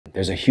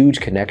There's a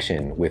huge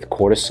connection with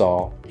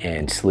cortisol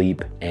and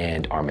sleep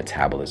and our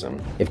metabolism.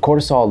 If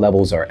cortisol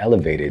levels are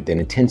elevated, then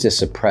it tends to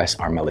suppress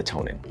our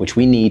melatonin, which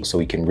we need so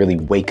we can really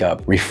wake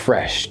up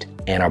refreshed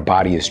and our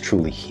body is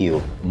truly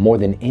healed. More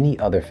than any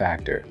other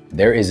factor,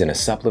 there isn't a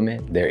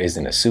supplement, there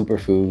isn't a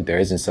superfood, there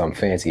isn't some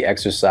fancy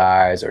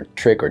exercise or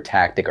trick or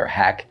tactic or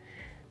hack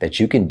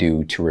that you can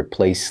do to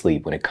replace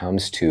sleep when it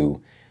comes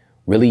to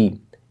really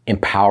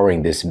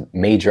empowering this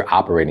major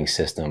operating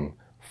system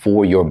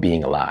for your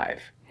being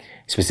alive.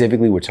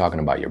 Specifically, we're talking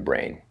about your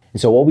brain.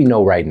 And so what we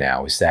know right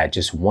now is that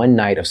just one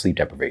night of sleep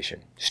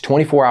deprivation, just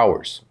 24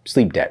 hours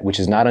sleep debt, which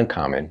is not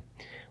uncommon,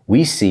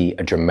 we see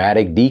a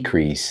dramatic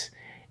decrease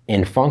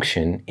in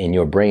function in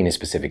your brain in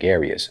specific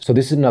areas. So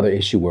this is another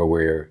issue where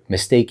we're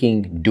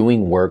mistaking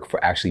doing work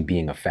for actually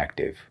being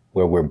effective,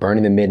 where we're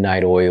burning the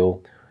midnight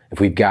oil.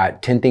 If we've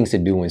got 10 things to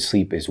do and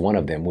sleep is one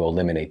of them, we'll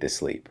eliminate the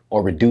sleep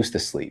or reduce the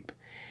sleep.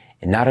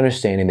 And not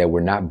understanding that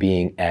we're not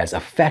being as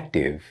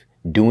effective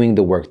doing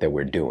the work that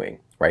we're doing,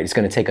 right? It's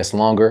gonna take us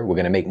longer, we're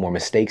gonna make more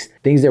mistakes,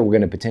 things that we're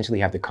gonna potentially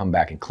have to come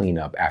back and clean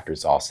up after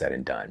it's all said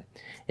and done.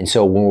 And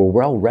so when we're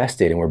well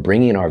rested and we're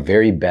bringing our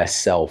very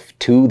best self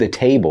to the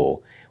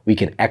table, we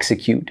can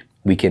execute,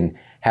 we can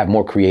have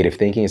more creative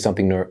thinking. It's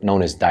something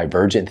known as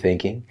divergent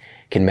thinking,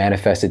 can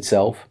manifest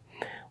itself.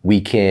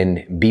 We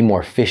can be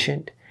more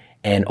efficient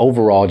and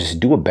overall just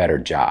do a better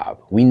job.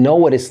 We know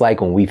what it's like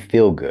when we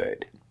feel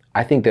good.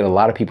 I think that a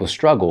lot of people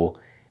struggle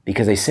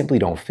because they simply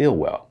don't feel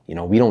well. You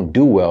know, we don't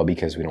do well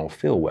because we don't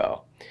feel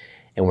well.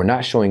 And we're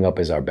not showing up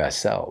as our best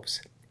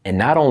selves. And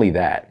not only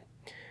that,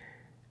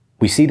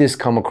 we see this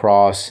come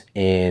across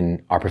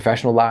in our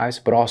professional lives,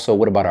 but also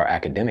what about our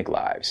academic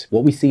lives?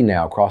 What we see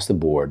now across the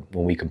board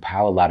when we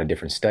compile a lot of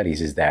different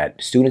studies is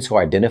that students who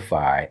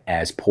identify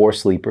as poor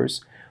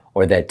sleepers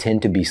or that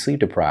tend to be sleep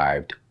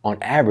deprived on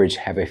average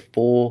have a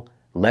full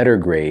letter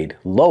grade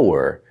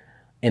lower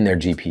in their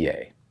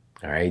GPA.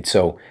 All right,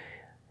 so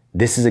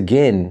this is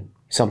again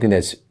something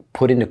that's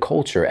put into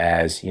culture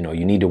as, you know,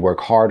 you need to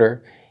work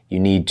harder, you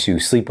need to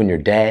sleep when you're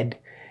dead,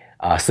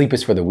 sleep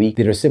is for the weak,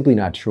 that are simply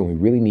not true. And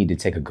we really need to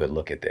take a good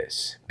look at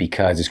this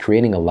because it's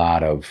creating a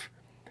lot of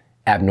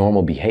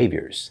abnormal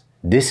behaviors.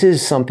 This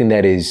is something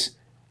that is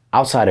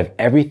outside of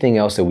everything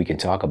else that we can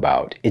talk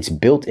about. It's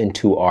built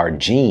into our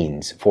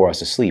genes for us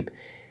to sleep.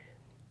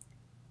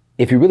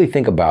 If you really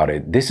think about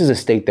it, this is a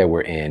state that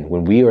we're in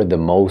when we are the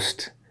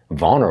most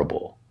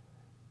vulnerable,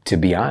 to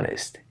be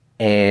honest.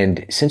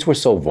 And since we're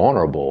so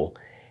vulnerable,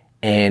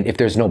 and if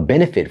there's no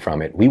benefit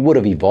from it, we would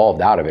have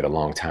evolved out of it a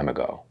long time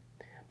ago.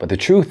 But the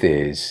truth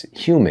is,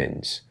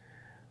 humans,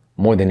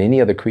 more than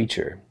any other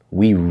creature,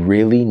 we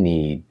really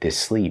need this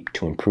sleep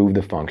to improve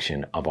the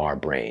function of our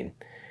brain.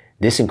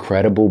 This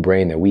incredible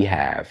brain that we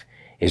have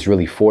is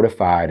really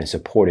fortified and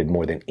supported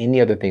more than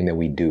any other thing that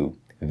we do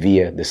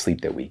via the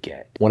sleep that we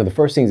get. One of the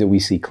first things that we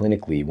see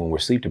clinically when we're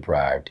sleep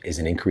deprived is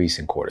an increase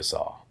in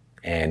cortisol.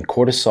 And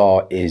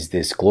cortisol is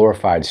this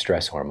glorified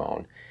stress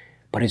hormone,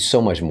 but it's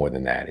so much more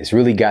than that. It's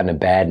really gotten a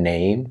bad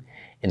name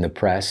in the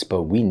press,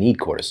 but we need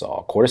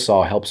cortisol.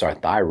 Cortisol helps our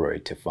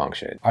thyroid to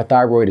function. Our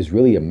thyroid is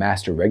really a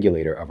master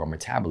regulator of our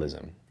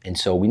metabolism. And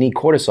so we need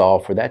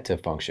cortisol for that to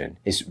function.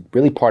 It's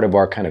really part of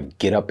our kind of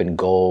get up and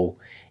go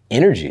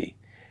energy.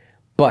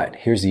 But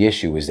here's the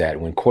issue is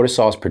that when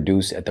cortisol is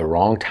produced at the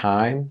wrong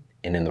time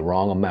and in the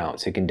wrong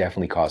amounts, it can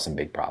definitely cause some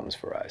big problems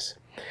for us.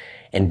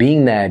 And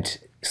being that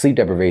sleep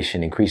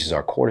deprivation increases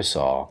our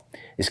cortisol,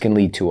 this can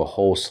lead to a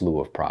whole slew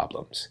of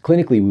problems.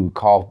 Clinically, we would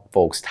call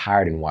folks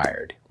tired and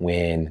wired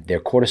when their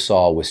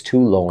cortisol was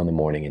too low in the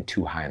morning and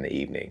too high in the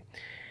evening.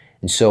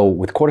 And so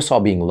with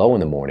cortisol being low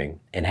in the morning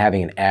and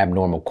having an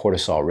abnormal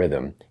cortisol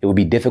rhythm, it would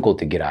be difficult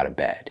to get out of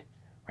bed,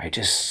 right?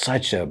 Just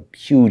such a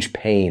huge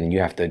pain and you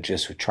have to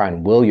just try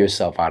and will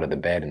yourself out of the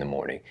bed in the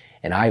morning.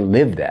 And I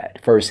lived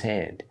that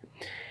firsthand.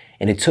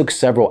 And it took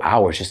several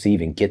hours just to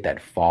even get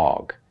that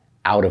fog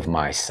out of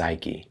my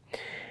psyche.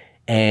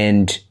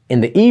 And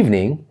in the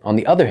evening, on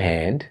the other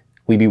hand,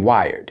 we'd be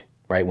wired,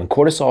 right? When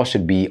cortisol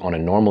should be on a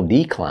normal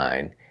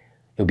decline,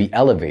 it would be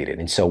elevated.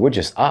 And so we're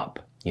just up,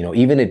 you know,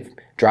 even if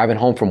driving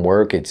home from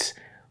work, it's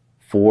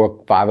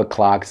 4, 5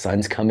 o'clock,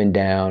 sun's coming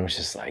down, it's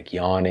just like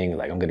yawning,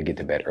 like I'm gonna get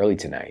to bed early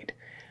tonight.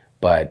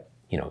 But,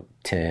 you know,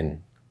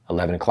 10,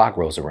 11 o'clock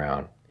rolls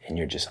around and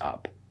you're just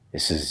up.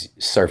 This is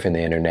surfing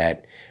the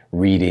internet,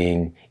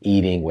 reading,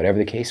 eating, whatever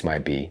the case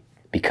might be,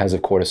 because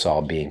of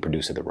cortisol being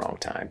produced at the wrong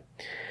time.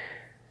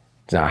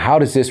 Now, how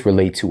does this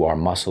relate to our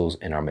muscles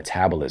and our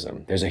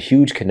metabolism? There's a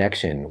huge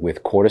connection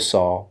with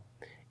cortisol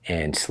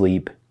and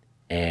sleep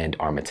and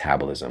our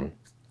metabolism.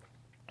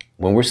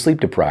 When we're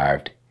sleep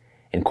deprived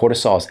and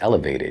cortisol is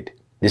elevated,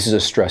 this is a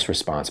stress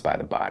response by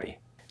the body.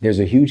 There's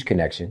a huge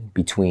connection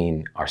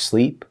between our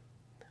sleep,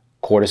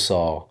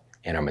 cortisol,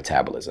 and our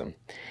metabolism.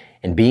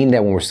 And being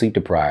that when we're sleep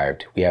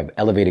deprived, we have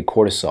elevated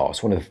cortisol.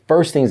 It's one of the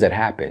first things that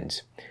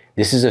happens.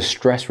 This is a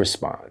stress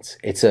response.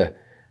 It's a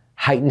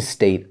heightened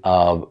state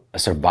of a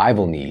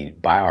survival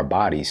need by our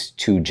bodies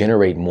to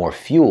generate more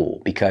fuel,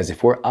 because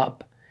if we're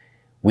up,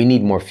 we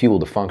need more fuel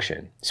to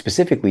function,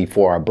 specifically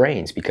for our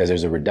brains, because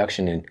there's a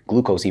reduction in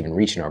glucose even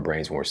reaching our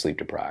brains when we're sleep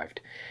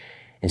deprived.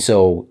 And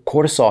so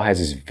cortisol has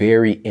this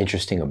very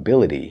interesting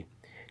ability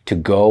to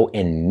go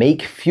and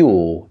make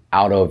fuel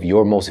out of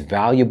your most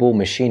valuable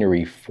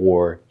machinery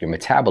for your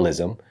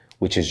metabolism,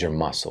 which is your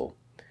muscle.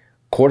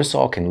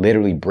 Cortisol can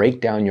literally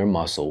break down your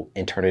muscle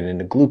and turn it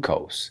into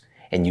glucose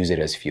and use it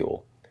as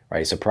fuel,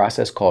 right? It's a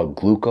process called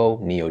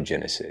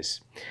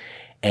gluconeogenesis.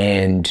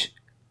 And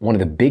one of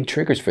the big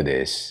triggers for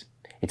this,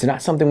 it's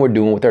not something we're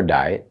doing with our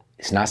diet.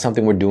 It's not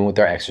something we're doing with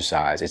our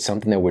exercise. It's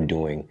something that we're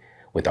doing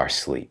with our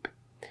sleep.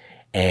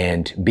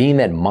 And being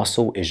that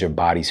muscle is your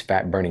body's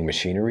fat-burning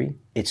machinery,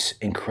 it's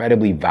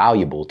incredibly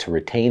valuable to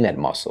retain that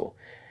muscle.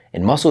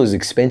 And muscle is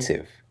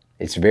expensive.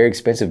 It's very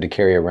expensive to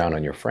carry around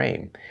on your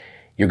frame.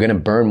 You're going to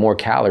burn more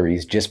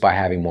calories just by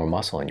having more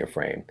muscle in your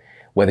frame,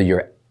 whether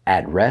you're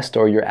at rest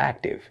or you're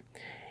active.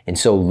 And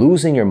so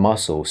losing your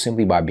muscle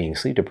simply by being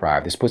sleep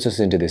deprived, this puts us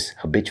into this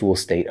habitual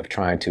state of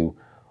trying to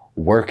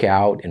work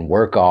out and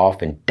work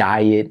off and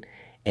diet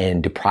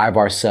and deprive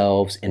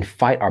ourselves and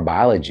fight our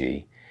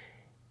biology.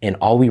 And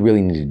all we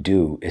really need to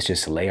do is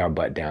just lay our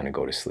butt down and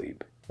go to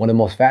sleep. One of the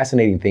most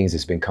fascinating things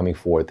that's been coming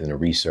forth in the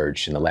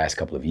research in the last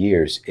couple of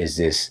years is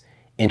this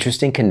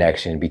interesting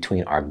connection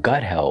between our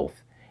gut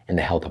health and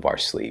the health of our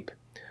sleep.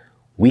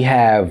 We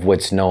have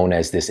what's known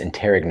as this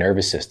enteric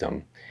nervous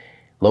system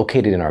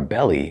located in our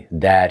belly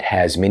that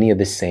has many of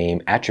the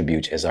same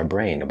attributes as our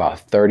brain, about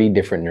 30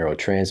 different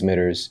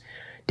neurotransmitters,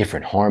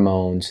 different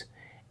hormones,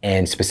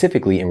 and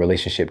specifically in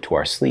relationship to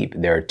our sleep,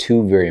 there are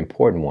two very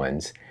important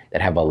ones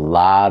that have a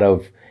lot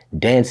of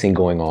dancing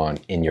going on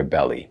in your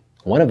belly.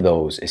 One of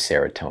those is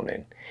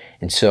serotonin.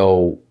 And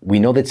so we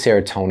know that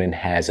serotonin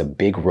has a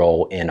big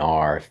role in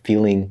our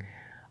feeling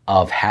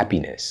of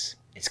happiness.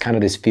 It's kind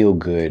of this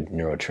feel-good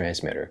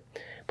neurotransmitter,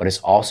 but it's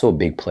also a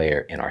big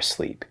player in our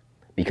sleep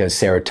because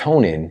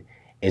serotonin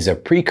is a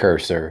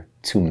precursor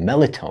to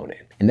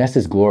melatonin. And that's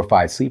this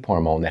glorified sleep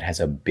hormone that has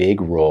a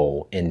big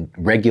role in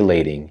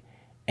regulating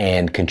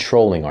and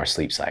controlling our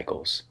sleep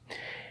cycles.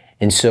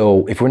 And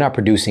so if we're not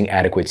producing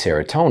adequate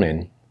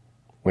serotonin,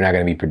 we're not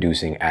going to be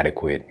producing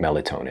adequate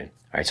melatonin.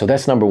 All right, so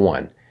that's number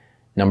one.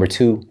 Number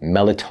two,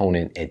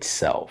 melatonin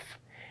itself.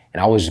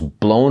 And I was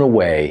blown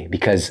away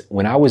because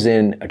when I was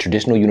in a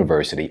traditional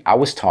university, I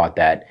was taught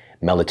that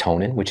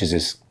melatonin, which is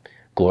this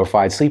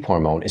glorified sleep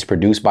hormone, is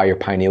produced by your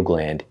pineal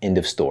gland, end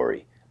of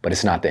story. But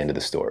it's not the end of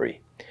the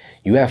story.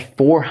 You have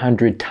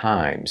 400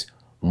 times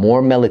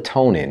more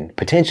melatonin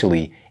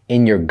potentially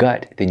in your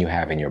gut than you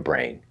have in your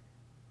brain.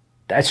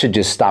 That should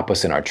just stop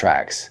us in our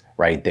tracks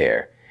right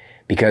there.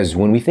 Because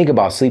when we think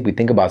about sleep, we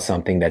think about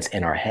something that's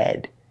in our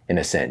head, in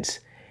a sense.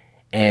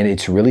 And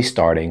it's really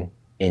starting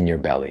in your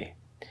belly.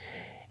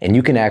 And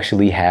you can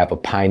actually have a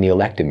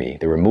pinealectomy,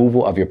 the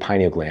removal of your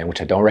pineal gland,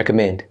 which I don't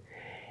recommend.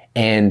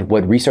 And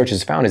what research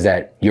has found is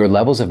that your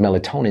levels of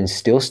melatonin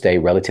still stay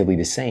relatively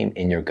the same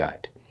in your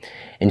gut.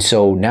 And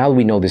so now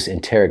we know this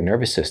enteric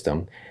nervous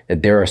system,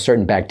 that there are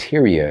certain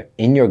bacteria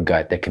in your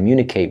gut that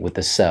communicate with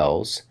the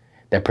cells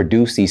that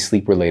produce these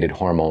sleep-related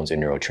hormones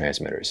and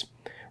neurotransmitters.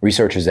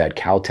 Researchers at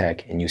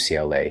Caltech and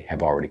UCLA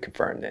have already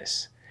confirmed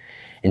this.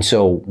 And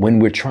so when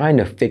we're trying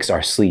to fix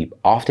our sleep,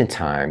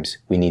 oftentimes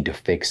we need to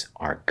fix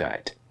our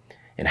gut.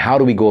 And how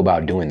do we go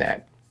about doing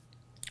that?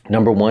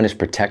 Number one is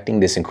protecting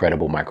this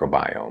incredible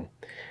microbiome.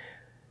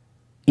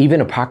 Even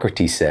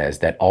Hippocrates says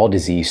that all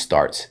disease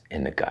starts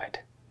in the gut.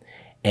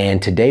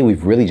 And today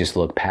we've really just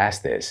looked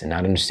past this and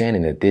not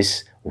understanding that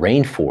this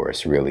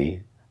rainforest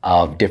really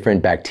of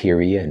different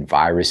bacteria and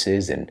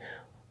viruses and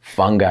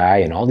fungi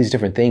and all these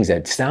different things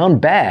that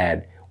sound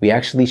bad, we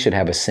actually should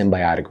have a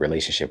symbiotic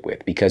relationship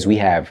with, because we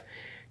have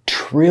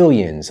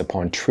trillions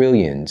upon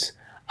trillions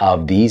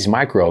of these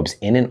microbes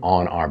in and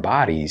on our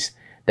bodies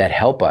that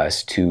help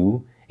us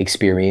to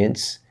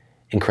experience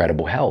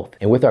incredible health.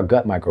 And with our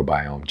gut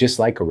microbiome, just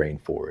like a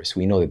rainforest,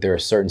 we know that there are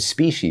certain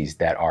species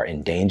that are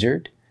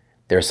endangered.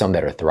 There are some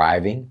that are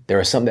thriving. There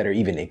are some that are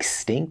even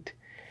extinct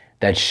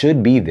that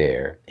should be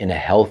there in a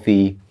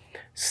healthy,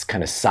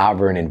 kind of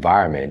sovereign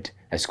environment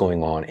that's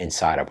going on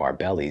inside of our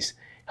bellies,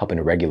 helping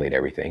to regulate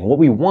everything. And what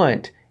we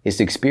want is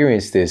to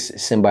experience this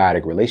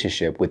symbiotic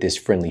relationship with this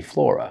friendly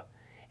flora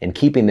and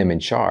keeping them in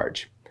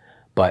charge.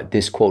 But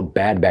this, quote,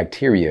 bad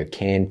bacteria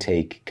can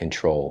take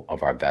control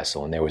of our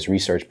vessel. And there was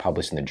research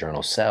published in the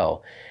journal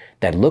Cell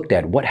that looked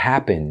at what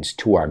happens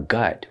to our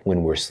gut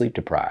when we're sleep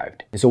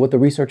deprived. And so what the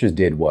researchers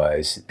did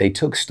was they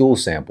took stool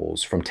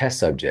samples from test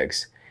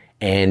subjects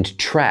and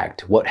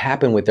tracked what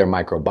happened with their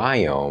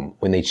microbiome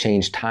when they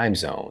changed time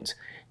zones,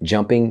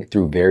 jumping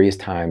through various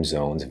time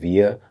zones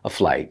via a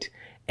flight,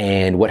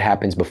 and what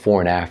happens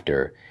before and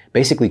after,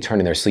 basically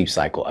turning their sleep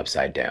cycle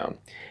upside down.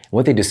 And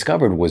what they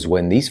discovered was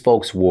when these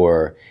folks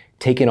were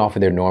taken off of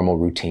their normal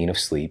routine of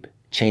sleep,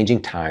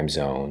 changing time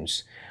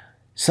zones,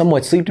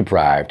 somewhat sleep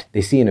deprived,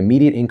 they see an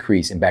immediate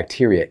increase in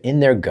bacteria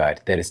in their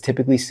gut that is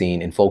typically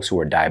seen in folks who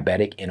are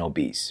diabetic and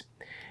obese.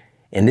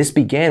 And this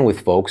began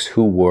with folks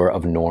who were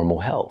of normal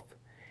health.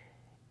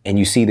 And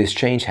you see this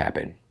change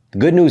happen. The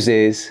good news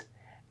is,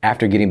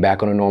 After getting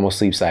back on a normal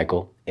sleep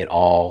cycle, it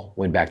all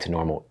went back to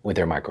normal with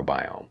their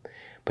microbiome.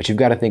 But you've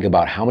got to think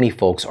about how many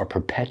folks are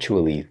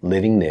perpetually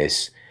living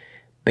this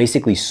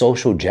basically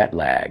social jet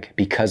lag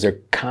because they're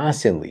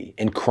constantly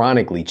and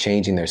chronically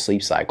changing their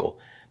sleep cycle,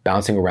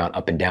 bouncing around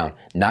up and down,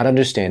 not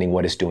understanding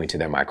what it's doing to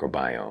their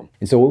microbiome.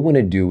 And so what we want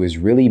to do is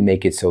really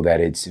make it so that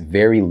it's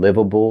very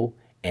livable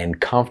and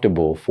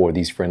comfortable for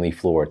these friendly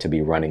flora to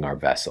be running our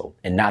vessel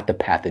and not the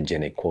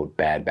pathogenic, quote,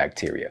 bad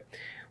bacteria.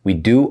 We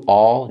do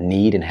all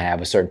need and have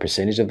a certain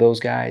percentage of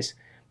those guys,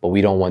 but we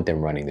don't want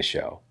them running the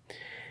show.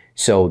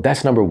 So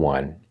that's number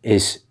one,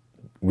 is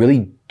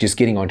really just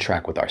getting on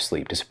track with our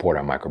sleep to support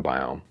our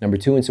microbiome. Number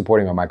two, in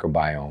supporting our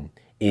microbiome,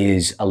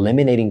 is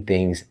eliminating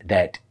things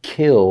that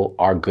kill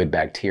our good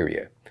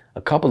bacteria.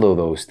 A couple of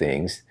those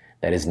things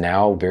that is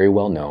now very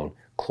well known: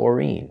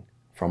 chlorine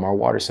from our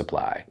water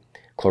supply.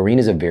 Chlorine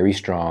is a very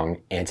strong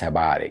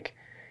antibiotic.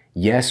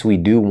 Yes, we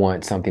do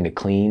want something to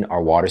clean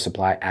our water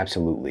supply,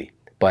 absolutely,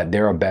 but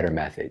there are better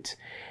methods.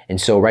 And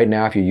so right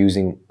now, if you're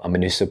using a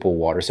municipal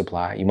water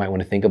supply, you might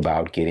want to think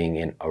about getting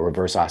in a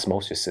reverse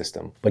osmosis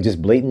system. But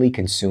just blatantly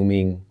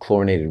consuming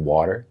chlorinated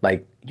water,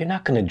 like, you're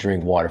not going to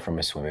drink water from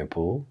a swimming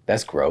pool.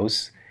 That's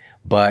gross.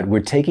 But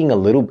we're taking a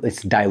little,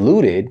 it's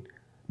diluted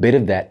bit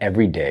of that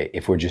every day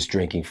if we're just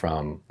drinking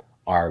from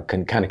our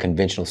kind of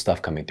conventional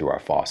stuff coming through our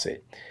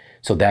faucet.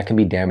 So that can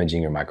be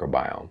damaging your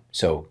microbiome.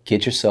 So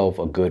get yourself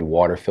a good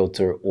water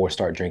filter or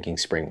start drinking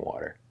spring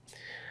water.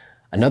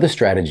 Another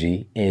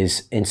strategy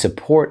is, in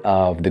support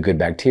of the good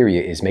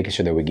bacteria, is making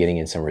sure that we're getting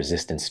in some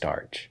resistant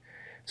starch.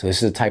 So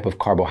this is a type of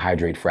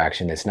carbohydrate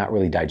fraction that's not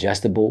really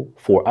digestible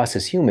for us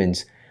as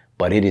humans,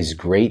 but it is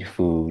great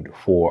food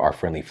for our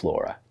friendly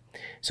flora.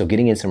 So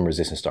getting in some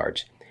resistant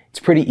starch. It's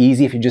pretty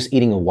easy if you're just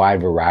eating a wide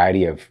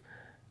variety of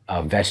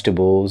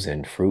vegetables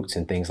and fruits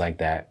and things like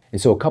that. And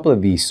so a couple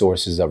of these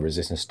sources of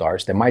resistant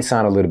starch that might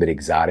sound a little bit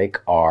exotic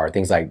are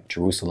things like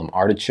Jerusalem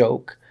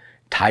artichoke,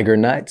 tiger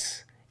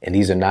nuts. And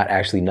these are not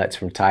actually nuts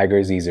from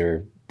tigers. These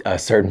are a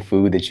certain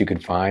food that you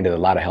could find at a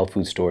lot of health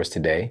food stores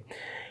today.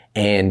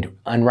 And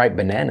unripe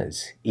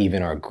bananas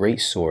even are a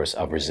great source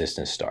of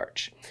resistant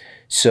starch.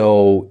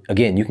 So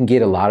again, you can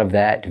get a lot of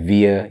that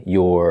via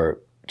your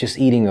just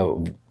eating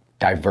a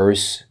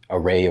diverse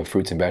array of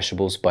fruits and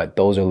vegetables, but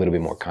those are a little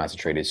bit more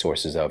concentrated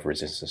sources of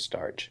resistant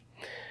starch.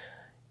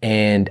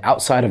 And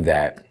outside of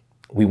that,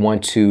 we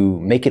want to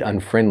make it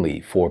unfriendly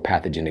for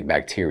pathogenic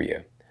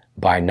bacteria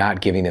by not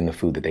giving them the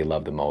food that they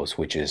love the most,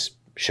 which is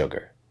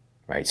sugar,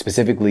 right?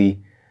 Specifically,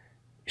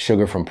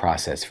 sugar from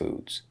processed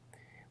foods.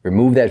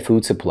 Remove that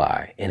food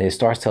supply, and it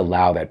starts to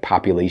allow that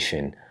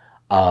population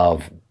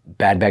of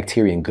bad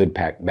bacteria and good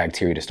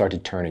bacteria to start to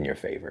turn in your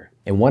favor.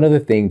 And one other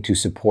thing to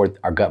support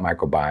our gut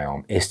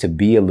microbiome is to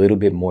be a little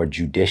bit more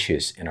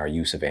judicious in our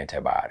use of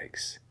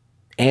antibiotics.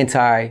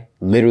 Anti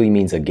literally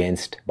means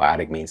against,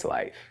 biotic means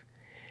life.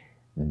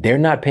 They're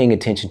not paying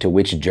attention to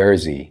which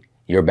jersey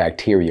your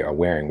bacteria are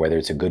wearing, whether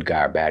it's a good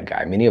guy or bad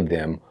guy. Many of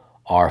them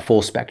are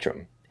full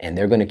spectrum, and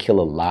they're going to kill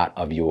a lot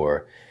of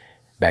your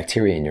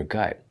bacteria in your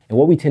gut. And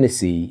what we tend to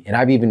see, and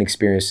I've even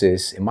experienced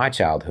this in my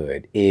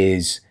childhood,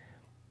 is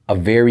a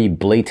very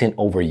blatant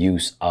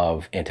overuse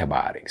of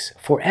antibiotics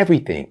for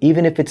everything,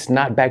 even if it's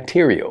not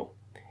bacterial.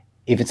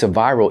 If it's a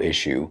viral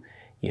issue,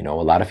 a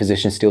lot of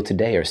physicians still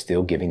today are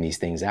still giving these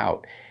things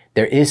out.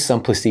 There is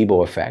some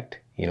placebo effect.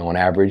 On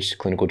average,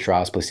 clinical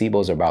trials,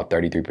 placebos are about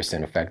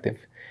 33% effective.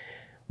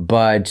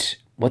 But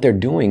what they're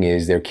doing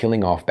is they're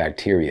killing off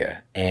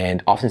bacteria,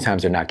 and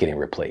oftentimes they're not getting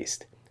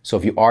replaced. So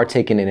if you are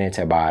taking an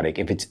antibiotic,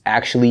 if it's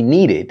actually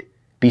needed,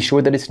 be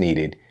sure that it's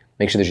needed.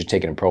 Make sure that you're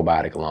taking a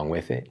probiotic along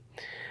with it.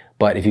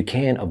 But if you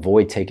can,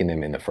 avoid taking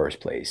them in the first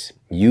place.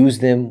 Use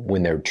them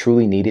when they're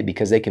truly needed,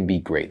 because they can be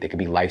great. They can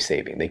be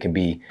life-saving. They can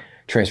be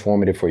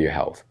transformative for your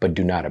health, but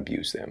do not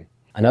abuse them.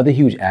 Another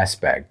huge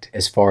aspect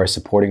as far as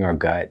supporting our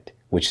gut,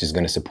 which is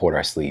going to support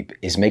our sleep,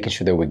 is making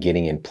sure that we're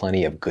getting in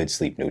plenty of good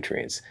sleep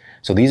nutrients.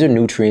 So these are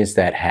nutrients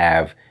that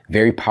have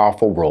very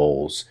powerful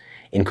roles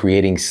in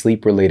creating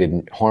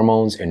sleep-related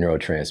hormones and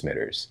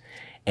neurotransmitters.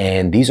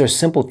 And these are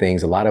simple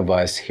things a lot of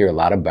us hear a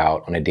lot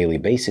about on a daily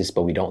basis,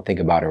 but we don't think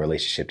about in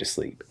relationship to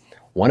sleep.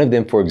 One of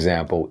them, for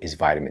example, is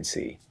vitamin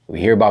C. We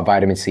hear about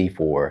vitamin C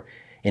for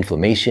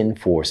inflammation,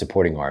 for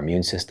supporting our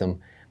immune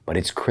system, but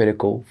it's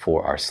critical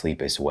for our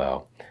sleep as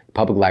well. The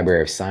Public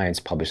Library of Science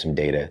published some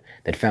data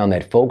that found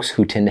that folks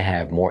who tend to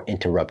have more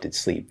interrupted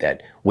sleep,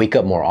 that wake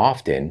up more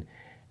often,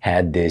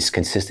 had this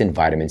consistent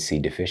vitamin C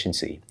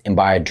deficiency. And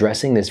by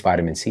addressing this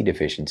vitamin C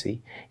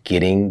deficiency,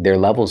 getting their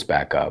levels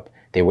back up,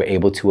 they were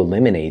able to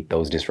eliminate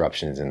those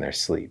disruptions in their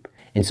sleep.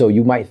 And so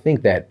you might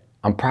think that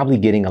I'm probably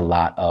getting a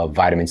lot of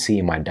vitamin C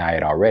in my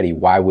diet already.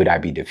 Why would I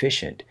be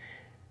deficient?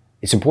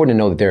 It's important to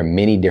know that there are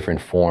many different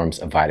forms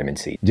of vitamin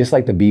C. Just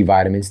like the B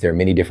vitamins, there are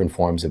many different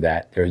forms of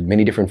that. There are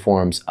many different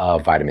forms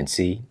of vitamin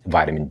C,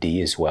 vitamin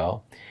D as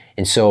well.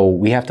 And so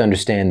we have to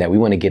understand that we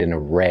want to get an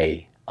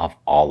array of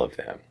all of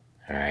them.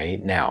 All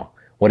right. Now,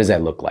 what does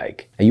that look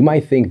like? Now, you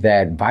might think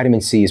that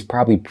vitamin C is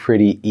probably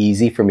pretty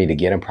easy for me to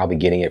get. I'm probably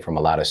getting it from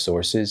a lot of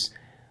sources,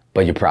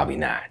 but you're probably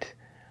not.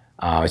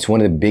 It's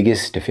one of the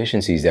biggest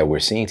deficiencies that we're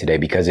seeing today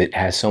because it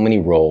has so many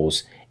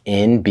roles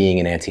in being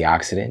an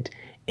antioxidant,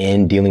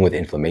 in dealing with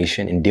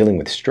inflammation, in dealing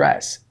with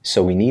stress.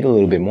 So we need a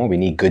little bit more. We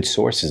need good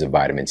sources of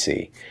vitamin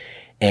C.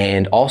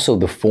 And also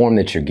the form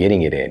that you're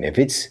getting it in. If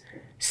it's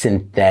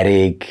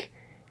synthetic,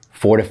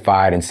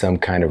 fortified in some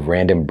kind of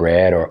random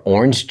bread or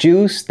orange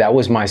juice, that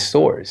was my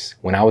source.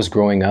 When I was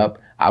growing up,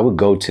 I would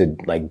go to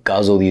like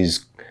guzzle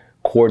these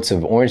quarts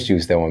of orange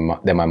juice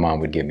that my mom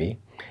would give me,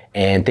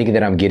 and thinking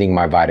that I'm getting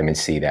my vitamin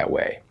C that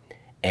way.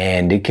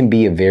 And it can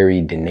be a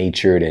very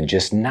denatured and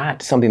just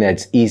not something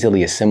that's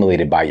easily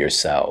assimilated by your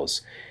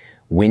cells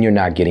when you're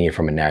not getting it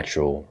from a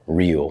natural,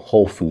 real,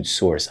 whole food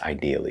source,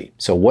 ideally.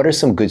 So what are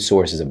some good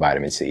sources of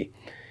vitamin C?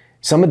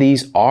 Some of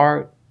these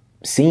are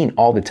seen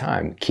all the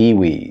time.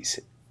 Kiwis,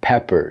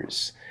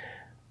 peppers,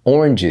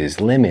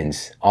 oranges,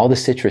 lemons, all the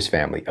citrus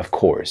family, of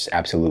course,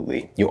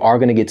 absolutely. You are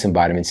gonna get some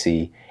vitamin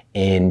C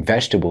in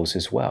vegetables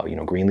as well,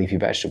 green leafy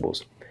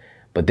vegetables.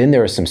 But then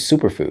there are some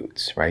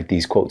superfoods, right?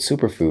 These quote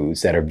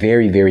superfoods that are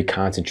very, very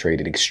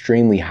concentrated,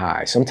 extremely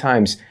high,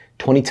 sometimes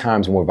 20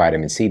 times more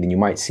vitamin C than you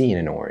might see in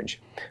an orange.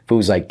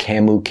 Foods like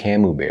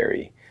camu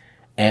berry,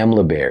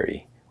 amla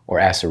berry, or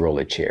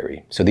acerola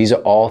cherry. So these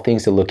are all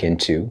things to look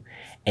into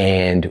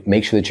and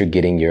make sure that you're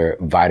getting your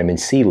vitamin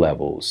C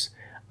levels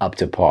up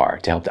to par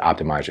to help to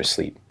optimize your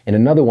sleep. And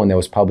another one that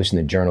was published in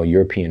the journal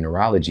European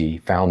Neurology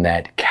found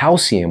that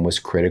calcium was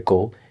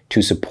critical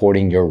to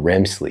supporting your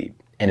REM sleep.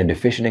 And a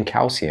deficient in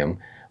calcium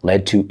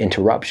led to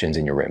interruptions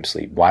in your REM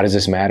sleep. Why does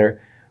this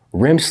matter?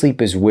 REM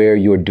sleep is where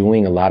you're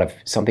doing a lot of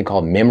something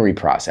called memory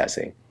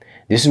processing.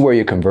 This is where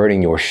you're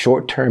converting your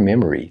short-term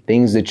memory,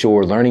 things that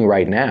you're learning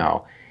right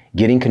now,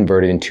 getting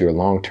converted into your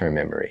long-term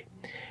memory.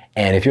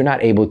 And if you're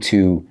not able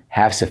to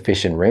have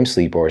sufficient REM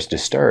sleep or it's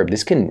disturbed,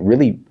 this can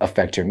really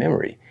affect your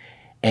memory.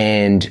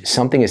 And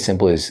something as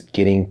simple as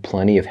getting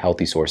plenty of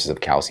healthy sources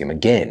of calcium.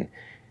 Again,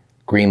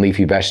 green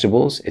leafy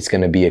vegetables, it's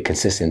going to be a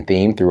consistent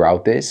theme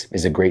throughout this,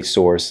 is a great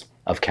source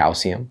of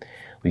calcium.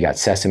 We got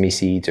sesame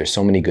seeds, there's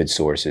so many good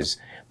sources.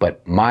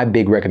 But my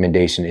big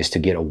recommendation is to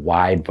get a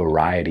wide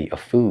variety of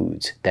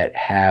foods that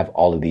have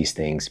all of these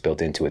things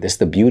built into it. That's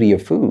the beauty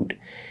of food,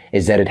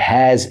 is that it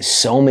has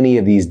so many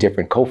of these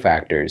different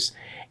cofactors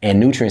and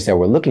nutrients that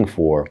we're looking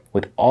for,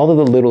 with all of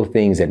the little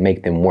things that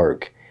make them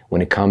work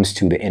when it comes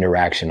to the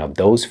interaction of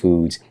those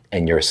foods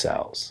and your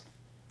cells.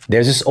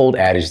 There's this old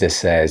adage that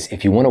says,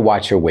 if you want to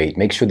watch your weight,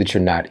 make sure that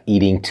you're not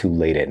eating too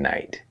late at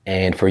night.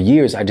 And for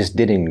years, I just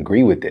didn't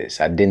agree with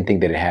this. I didn't think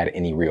that it had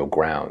any real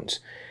grounds.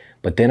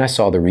 But then I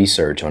saw the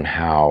research on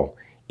how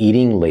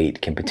eating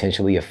late can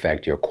potentially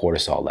affect your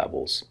cortisol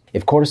levels.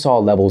 If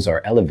cortisol levels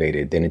are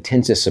elevated, then it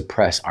tends to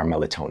suppress our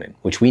melatonin,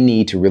 which we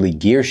need to really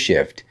gear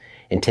shift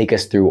and take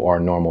us through our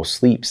normal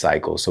sleep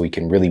cycle so we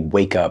can really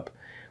wake up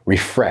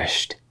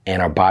refreshed and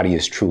our body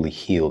is truly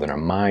healed and our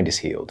mind is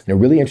healed. And a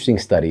really interesting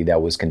study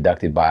that was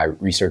conducted by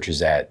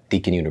researchers at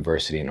Deakin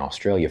University in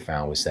Australia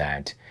found was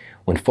that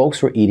when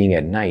folks were eating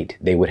at night,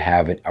 they would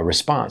have a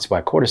response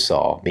by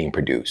cortisol being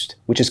produced,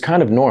 which is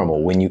kind of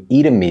normal. When you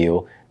eat a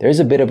meal, there's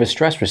a bit of a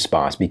stress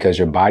response because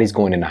your body's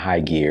going into high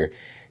gear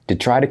to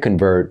try to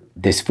convert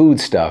this food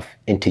stuff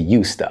into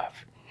you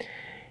stuff.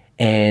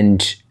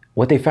 And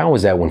what they found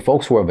was that when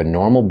folks were of a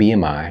normal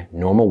BMI,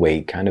 normal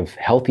weight, kind of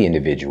healthy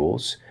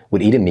individuals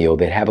would eat a meal,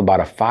 they'd have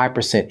about a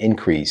 5%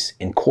 increase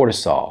in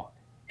cortisol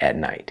at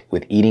night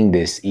with eating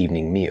this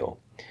evening meal.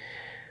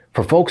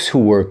 For folks who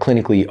were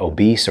clinically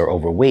obese or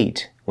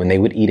overweight, when they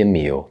would eat a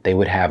meal, they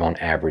would have on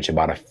average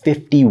about a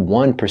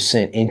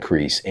 51%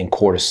 increase in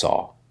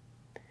cortisol.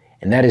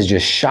 And that is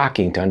just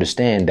shocking to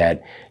understand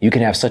that you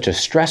can have such a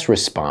stress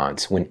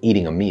response when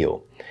eating a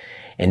meal.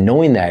 And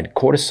knowing that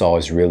cortisol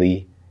is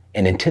really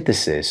an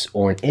antithesis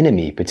or an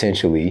enemy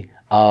potentially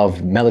of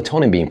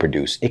melatonin being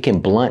produced, it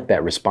can blunt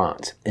that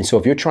response. And so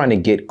if you're trying to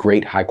get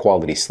great high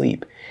quality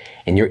sleep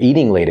and you're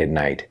eating late at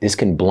night, this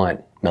can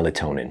blunt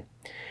melatonin.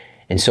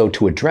 And so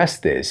to address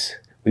this,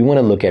 we want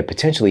to look at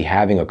potentially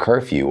having a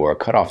curfew or a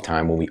cutoff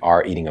time when we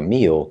are eating a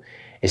meal,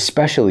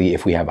 especially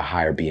if we have a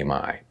higher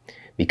BMI.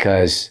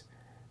 Because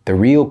the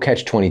real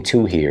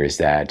catch-22 here is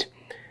that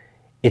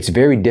it's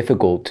very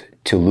difficult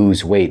to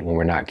lose weight when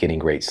we're not getting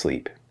great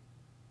sleep.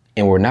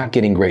 And when we're not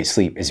getting great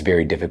sleep, it's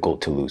very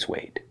difficult to lose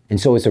weight. And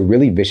so it's a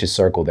really vicious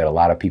circle that a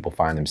lot of people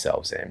find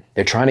themselves in.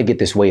 They're trying to get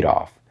this weight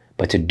off,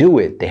 but to do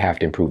it, they have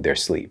to improve their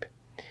sleep.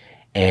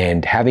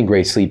 And having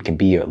great sleep can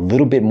be a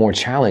little bit more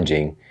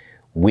challenging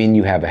when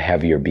you have a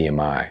heavier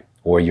BMI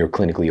or you're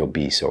clinically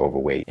obese or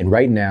overweight. And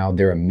right now,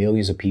 there are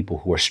millions of people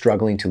who are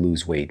struggling to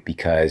lose weight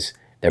because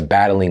they're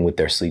battling with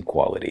their sleep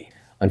quality.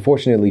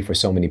 Unfortunately, for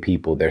so many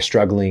people, they're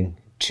struggling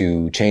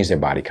to change their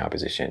body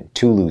composition,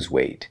 to lose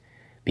weight,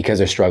 because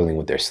they're struggling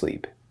with their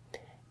sleep.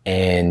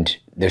 And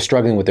they're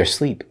struggling with their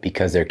sleep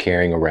because they're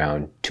carrying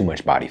around too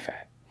much body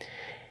fat.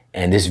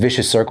 And this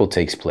vicious circle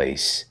takes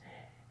place,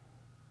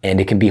 and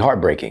it can be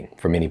heartbreaking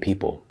for many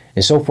people.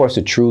 And so for us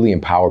to truly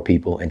empower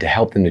people and to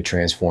help them to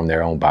transform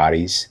their own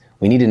bodies,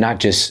 we need to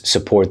not just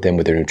support them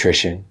with their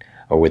nutrition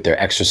or with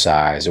their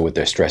exercise or with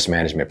their stress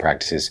management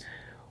practices.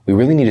 We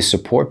really need to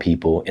support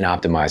people in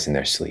optimizing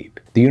their sleep.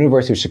 The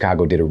University of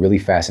Chicago did a really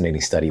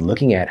fascinating study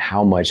looking at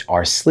how much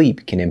our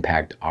sleep can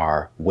impact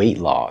our weight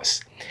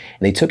loss.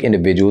 And they took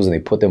individuals and they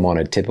put them on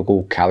a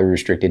typical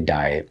calorie-restricted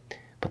diet,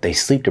 but they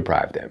sleep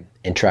deprived them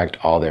and tracked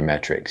all their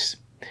metrics.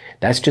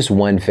 That's just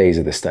one phase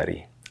of the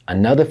study.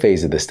 Another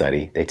phase of the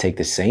study, they take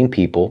the same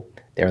people,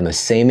 they're on the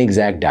same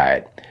exact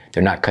diet,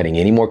 they're not cutting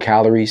any more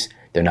calories,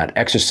 they're not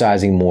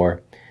exercising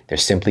more, they're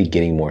simply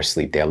getting more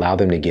sleep. They allow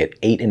them to get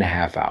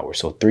 8.5 hours,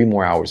 so 3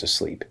 more hours of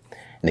sleep,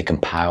 and they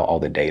compile all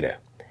the data.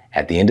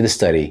 At the end of the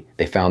study,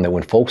 they found that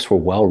when folks were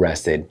well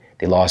rested,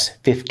 they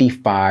lost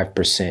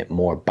 55%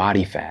 more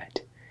body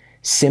fat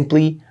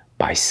simply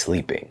by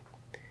sleeping.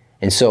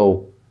 And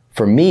so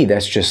for me,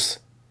 that's just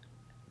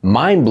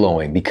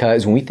mind-blowing,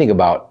 because when we think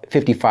about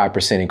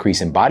 55%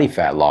 increase in body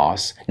fat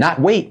loss,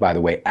 not weight, by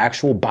the way,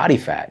 actual body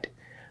fat,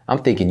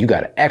 I'm thinking you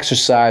got to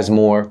exercise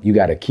more, you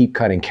got to keep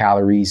cutting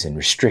calories and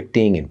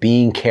restricting and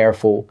being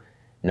careful.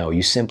 No,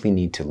 you simply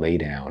need to lay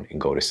down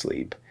and go to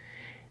sleep.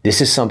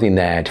 This is something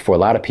that for a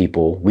lot of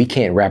people, we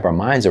can't wrap our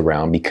minds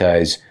around,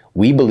 because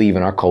we believe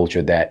in our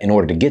culture that in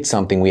order to get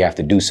something, we have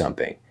to do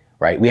something,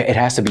 right? It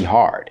has to be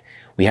hard.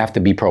 We have to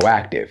be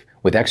proactive.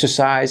 With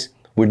exercise,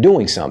 we're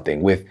doing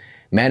something. With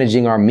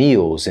managing our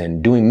meals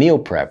and doing meal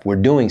prep, we're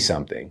doing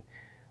something.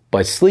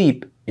 But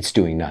sleep, it's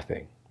doing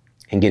nothing.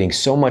 And getting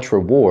so much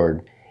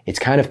reward, it's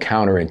kind of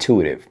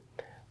counterintuitive.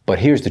 But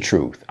here's the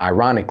truth.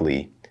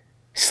 Ironically,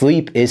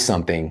 sleep is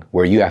something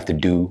where you have to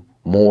do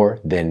more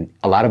than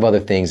a lot of other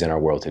things in our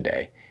world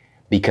today,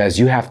 because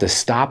you have to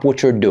stop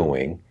what you're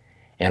doing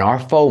and our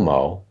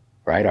FOMO,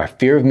 right, our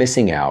fear of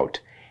missing out,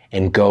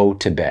 and go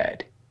to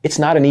bed. It's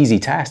not an easy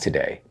task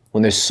today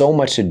when there's so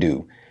much to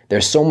do.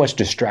 There's so much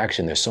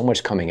distraction. There's so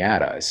much coming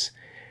at us.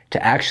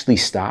 To actually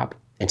stop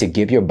and to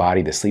give your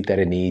body the sleep that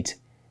it needs,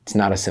 it's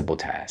not a simple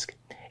task.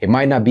 It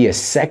might not be a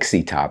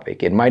sexy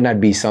topic. It might not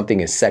be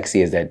something as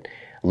sexy as that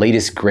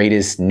latest,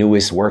 greatest,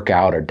 newest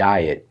workout or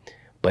diet,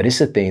 but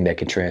it's a thing that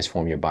can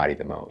transform your body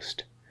the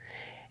most.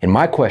 And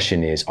my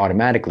question is,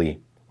 automatically,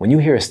 when you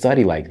hear a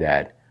study like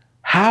that,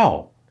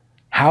 how?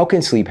 How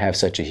can sleep have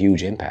such a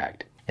huge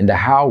impact? And the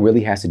how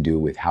really has to do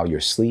with how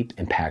your sleep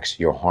impacts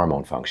your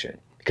hormone function,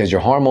 because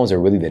your hormones are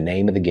really the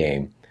name of the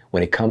game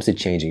when it comes to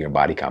changing your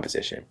body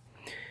composition.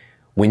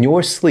 When you're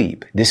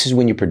asleep, this is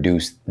when you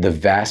produce the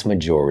vast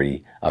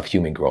majority of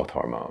human growth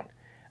hormone. All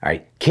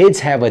right,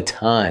 kids have a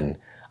ton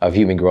of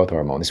human growth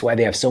hormone. That's why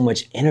they have so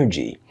much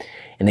energy,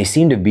 and they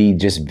seem to be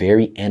just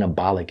very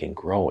anabolic and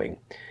growing.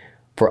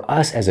 For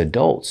us as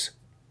adults,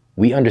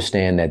 we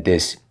understand that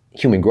this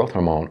human growth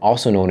hormone,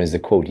 also known as the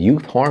quote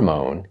youth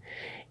hormone,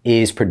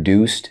 is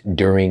produced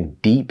during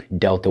deep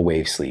delta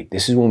wave sleep.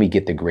 This is when we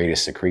get the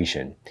greatest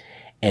secretion.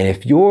 And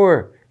if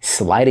you're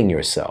slighting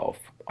yourself,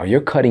 or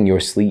you're cutting your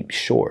sleep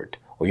short,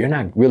 or you're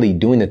not really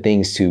doing the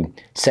things to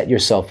set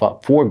yourself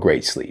up for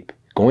great sleep,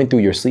 going through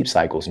your sleep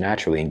cycles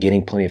naturally and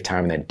getting plenty of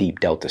time in that deep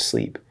delta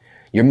sleep,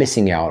 you're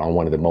missing out on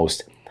one of the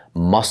most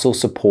muscle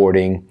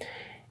supporting,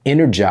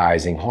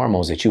 energizing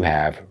hormones that you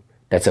have.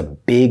 That's a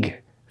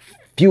big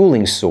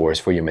fueling source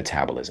for your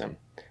metabolism.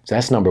 So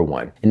that's number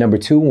one. And number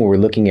two, when we're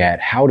looking at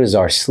how does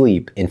our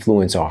sleep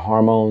influence our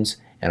hormones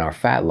and our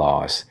fat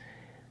loss,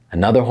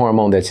 another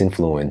hormone that's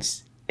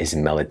influenced is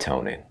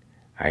melatonin,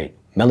 right?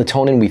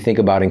 Melatonin we think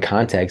about in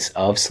context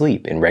of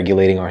sleep and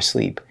regulating our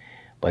sleep,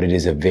 but it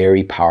is a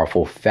very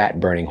powerful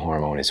fat-burning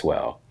hormone as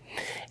well.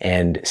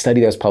 And a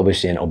study that was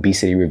published in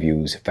Obesity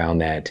Reviews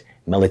found that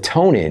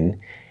melatonin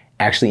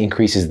actually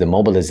increases the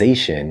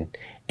mobilization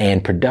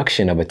and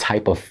production of a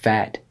type of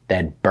fat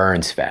that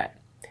burns fat.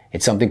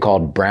 It's something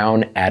called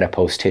brown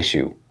adipose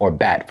tissue, or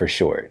BAT for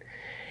short.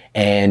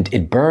 And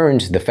it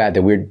burns the fat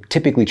that we're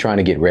typically trying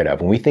to get rid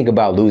of. When we think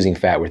about losing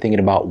fat, we're thinking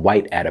about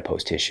white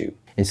adipose tissue.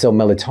 And so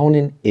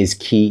melatonin is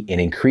key in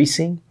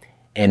increasing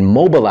and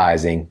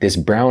mobilizing this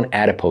brown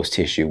adipose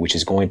tissue, which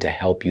is going to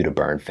help you to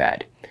burn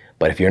fat.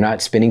 But if you're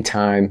not spending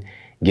time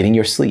getting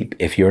your sleep,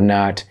 if you're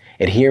not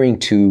adhering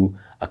to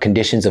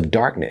conditions of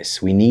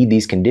darkness, we need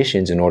these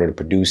conditions in order to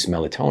produce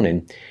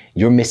melatonin,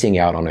 you're missing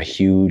out on a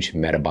huge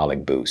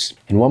metabolic boost.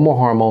 And one more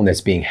hormone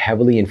that's being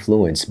heavily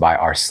influenced by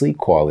our sleep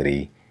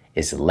quality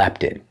is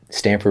leptin.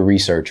 Stanford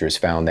researchers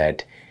found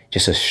that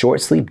just a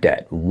short sleep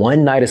debt,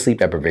 one night of sleep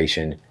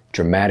deprivation,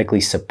 dramatically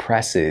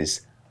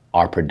suppresses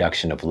our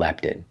production of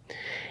leptin.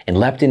 And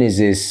leptin is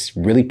this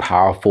really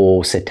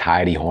powerful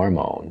satiety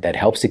hormone that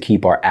helps to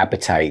keep our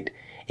appetite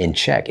in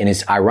check. And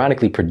it's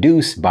ironically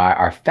produced by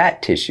our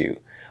fat tissue.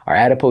 Our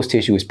adipose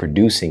tissue is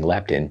producing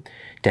leptin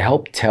to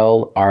help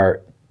tell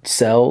our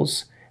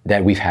cells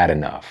that we've had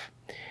enough.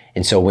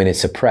 And so when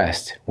it's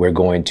suppressed, we're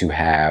going to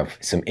have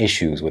some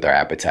issues with our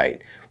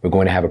appetite. We're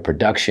going to have a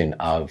production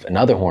of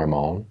another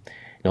hormone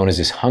known as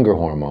this hunger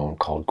hormone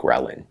called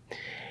ghrelin.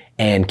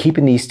 And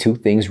keeping these two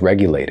things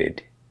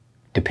regulated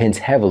depends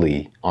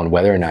heavily on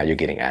whether or not you're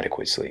getting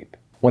adequate sleep.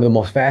 One of the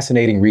most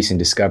fascinating recent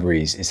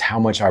discoveries is how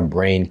much our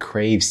brain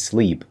craves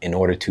sleep in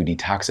order to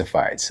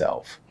detoxify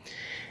itself.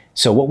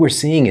 So what we're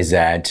seeing is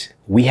that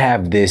we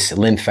have this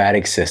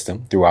lymphatic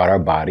system throughout our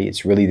body.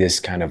 It's really this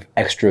kind of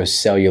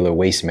extracellular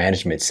waste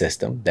management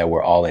system that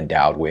we're all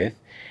endowed with.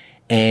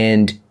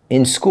 And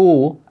in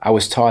school, I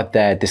was taught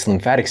that this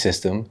lymphatic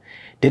system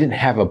didn't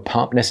have a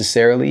pump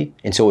necessarily,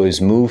 and so it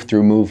was moved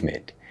through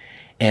movement.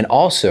 And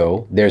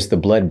also, there's the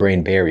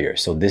blood-brain barrier.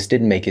 So this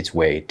didn't make its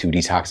way to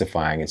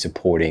detoxifying and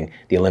supporting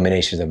the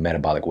elimination of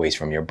metabolic waste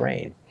from your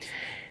brain.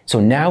 So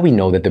now we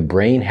know that the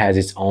brain has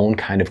its own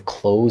kind of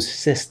closed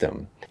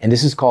system. And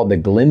this is called the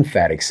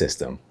glymphatic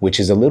system, which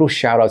is a little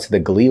shout out to the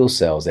glial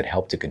cells that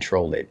help to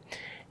control it.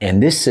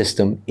 And this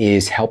system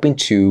is helping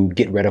to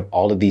get rid of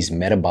all of these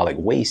metabolic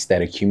wastes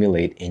that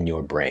accumulate in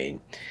your brain.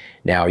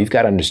 Now, you've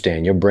got to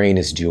understand, your brain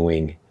is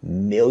doing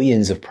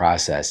millions of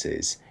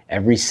processes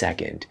every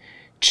second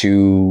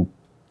to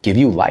give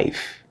you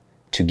life,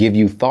 to give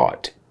you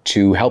thought,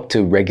 to help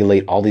to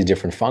regulate all these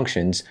different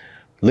functions,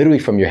 literally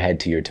from your head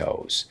to your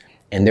toes.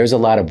 And there's a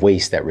lot of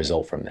waste that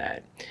result from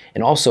that.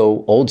 And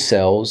also, old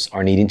cells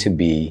are needing to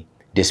be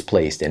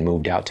displaced and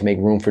moved out to make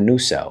room for new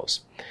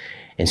cells.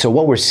 And so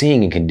what we're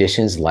seeing in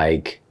conditions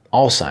like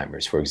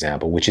Alzheimer's, for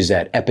example, which is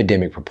at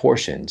epidemic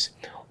proportions,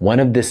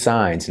 one of the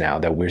signs now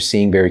that we're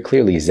seeing very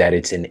clearly is that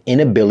it's an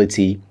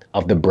inability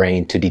of the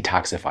brain to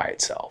detoxify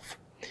itself.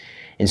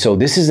 And so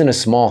this isn't a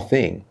small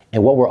thing.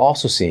 And what we're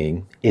also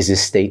seeing is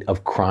this state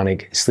of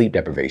chronic sleep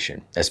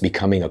deprivation that's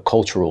becoming a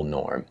cultural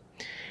norm.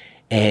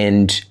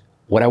 And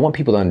what I want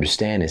people to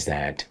understand is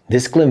that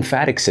this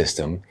glymphatic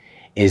system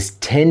is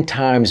 10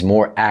 times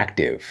more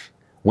active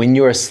when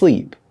you're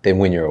asleep than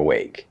when you're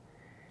awake.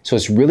 So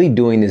it's really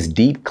doing this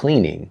deep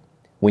cleaning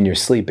when you're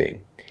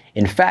sleeping.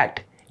 In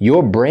fact,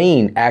 your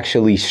brain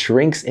actually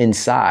shrinks in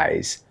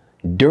size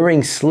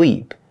during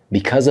sleep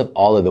because of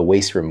all of the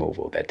waste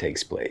removal that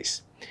takes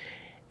place.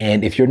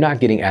 And if you're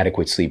not getting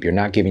adequate sleep, you're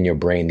not giving your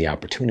brain the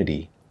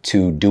opportunity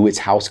to do its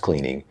house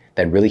cleaning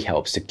that really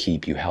helps to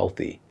keep you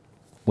healthy.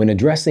 When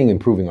addressing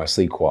improving our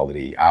sleep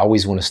quality, I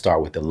always want to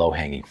start with the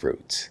low-hanging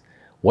fruits.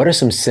 What are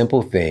some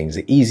simple things,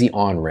 an easy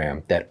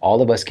on-ramp that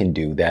all of us can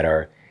do that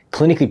are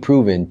clinically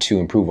proven to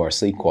improve our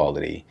sleep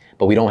quality,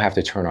 but we don't have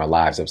to turn our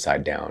lives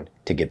upside down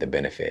to get the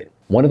benefit?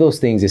 One of those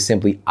things is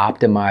simply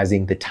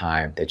optimizing the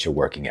time that you're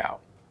working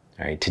out.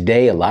 All right?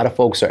 Today, a lot of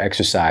folks are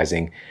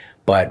exercising,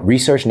 but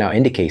research now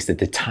indicates that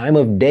the time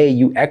of day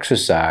you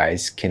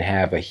exercise can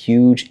have a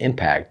huge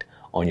impact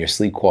on your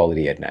sleep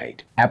quality at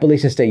night.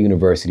 Appalachian State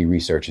University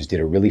researchers did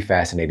a really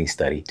fascinating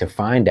study to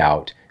find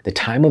out the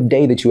time of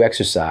day that you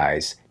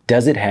exercise,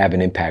 does it have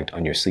an impact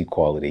on your sleep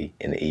quality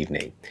in the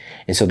evening?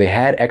 And so they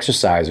had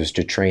exercisers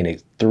to train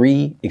at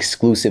 3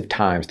 exclusive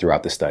times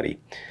throughout the study.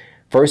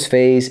 First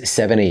phase,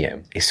 7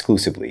 a.m.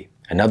 exclusively.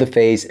 Another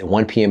phase at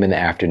 1 p.m. in the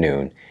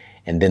afternoon.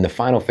 And then the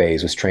final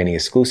phase was training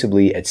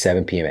exclusively at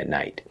 7 p.m. at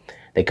night.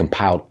 They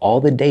compiled all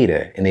the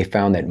data and they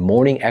found that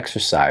morning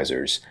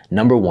exercisers,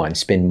 number one,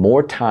 spend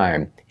more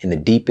time in the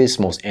deepest,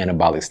 most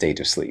anabolic stage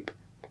of sleep,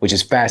 which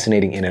is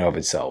fascinating in and of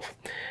itself.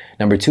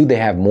 Number two, they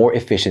have more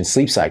efficient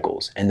sleep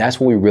cycles, and that's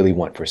what we really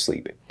want for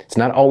sleep. It's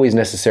not always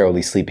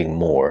necessarily sleeping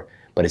more,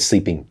 but it's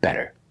sleeping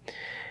better.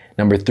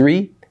 Number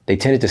three, they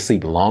tended to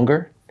sleep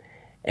longer.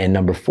 And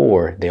number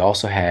four, they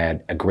also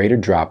had a greater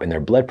drop in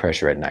their blood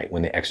pressure at night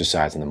when they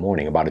exercised in the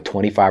morning, about a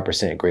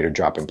 25% greater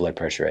drop in blood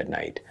pressure at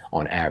night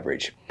on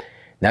average.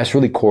 That's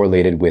really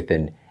correlated with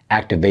an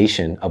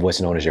activation of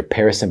what's known as your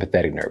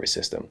parasympathetic nervous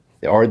system,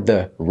 or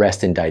the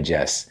rest and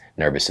digest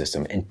nervous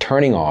system, and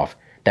turning off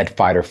that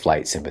fight or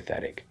flight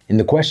sympathetic. And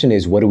the question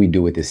is, what do we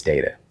do with this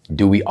data?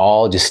 Do we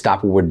all just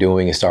stop what we're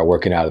doing and start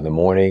working out in the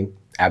morning?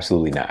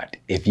 Absolutely not.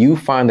 If you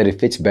find that it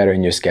fits better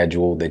in your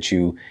schedule, that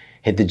you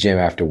hit the gym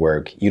after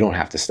work, you don't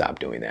have to stop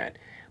doing that.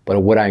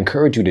 But what I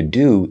encourage you to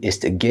do is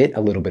to get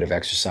a little bit of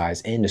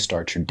exercise in to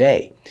start your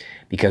day.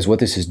 Because what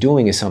this is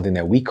doing is something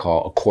that we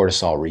call a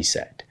cortisol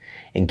reset.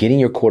 And getting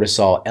your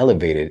cortisol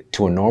elevated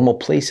to a normal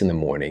place in the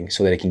morning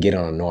so that it can get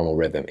on a normal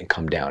rhythm and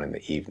come down in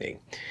the evening.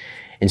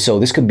 And so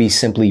this could be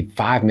simply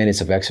 5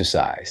 minutes of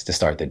exercise to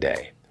start the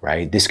day,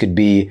 right? This could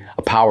be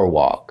a power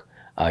walk,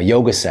 a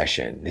yoga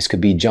session. This could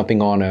be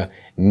jumping on a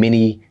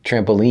mini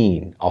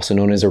trampoline, also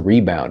known as a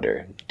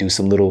rebounder. Do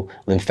some little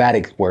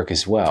lymphatic work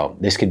as well.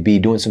 This could be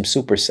doing some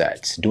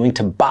supersets, doing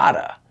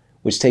Tabata,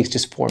 which takes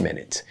just 4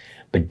 minutes.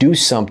 But do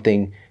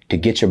something to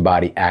get your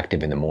body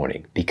active in the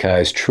morning,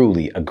 because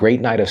truly a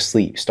great night of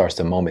sleep starts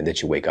the moment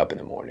that you wake up in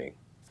the morning.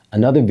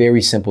 Another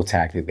very simple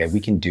tactic that we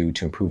can do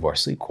to improve our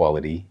sleep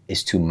quality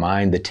is to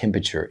mind the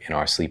temperature in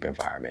our sleep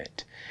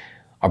environment.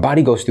 Our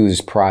body goes through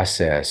this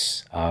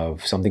process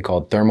of something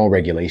called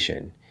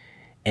thermoregulation,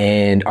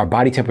 and our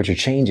body temperature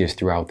changes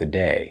throughout the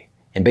day.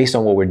 And based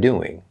on what we're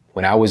doing,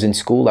 when I was in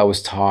school, I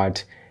was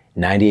taught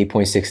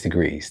 98.6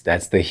 degrees.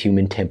 That's the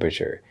human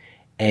temperature.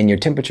 And your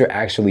temperature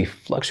actually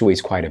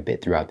fluctuates quite a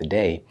bit throughout the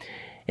day.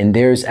 And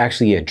there's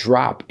actually a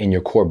drop in your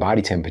core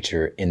body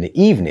temperature in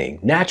the evening,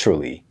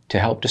 naturally, to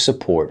help to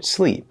support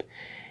sleep.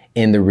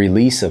 And the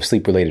release of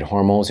sleep-related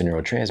hormones and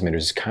neurotransmitters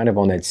is kind of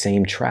on that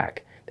same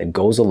track that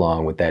goes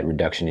along with that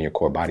reduction in your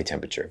core body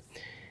temperature.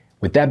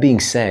 With that being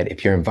said,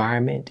 if your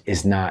environment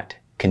is not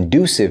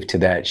conducive to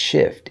that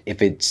shift. If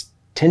it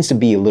tends to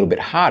be a little bit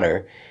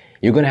hotter,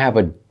 you're going to have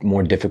a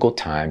more difficult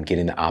time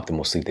getting the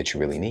optimal sleep that you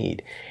really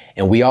need.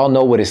 And we all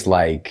know what it's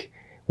like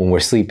when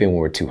we're sleeping when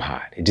we're too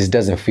hot. It just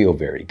doesn't feel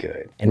very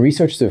good. And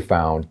researchers have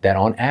found that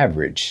on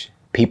average,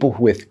 people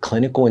with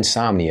clinical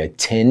insomnia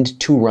tend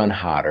to run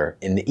hotter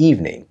in the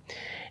evening.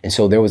 And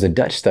so there was a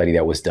Dutch study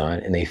that was done,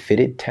 and they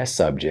fitted test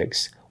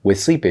subjects with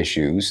sleep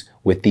issues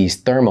with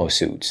these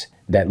thermosuits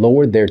that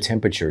lowered their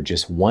temperature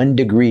just 1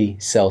 degree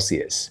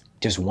Celsius,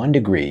 just 1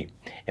 degree.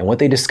 And what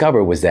they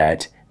discovered was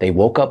that they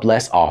woke up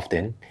less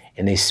often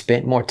and they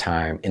spent more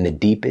time in the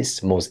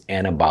deepest, most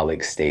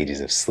anabolic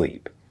stages of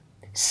sleep,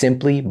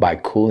 simply by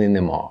cooling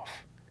them off.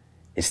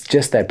 It's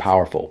just that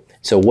powerful.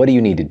 So what do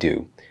you need to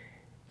do?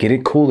 Get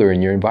it cooler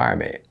in your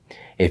environment.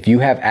 If you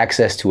have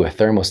access to a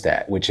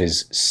thermostat, which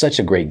is such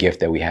a great gift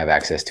that we have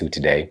access to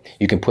today,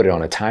 you can put it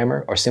on a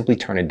timer or simply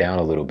turn it down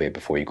a little bit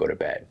before you go to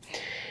bed.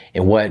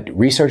 And what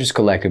researchers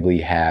collectively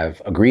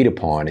have agreed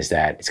upon is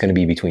that it's going to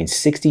be between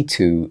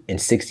 62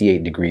 and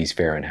 68 degrees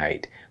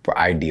Fahrenheit for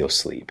ideal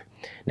sleep.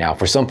 Now,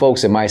 for some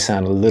folks, it might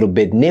sound a little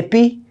bit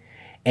nippy,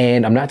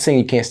 and I'm not saying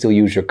you can't still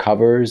use your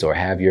covers or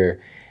have your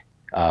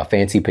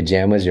fancy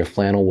pajamas, your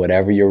flannel,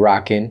 whatever you're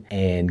rocking,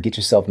 and get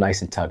yourself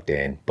nice and tucked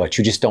in, but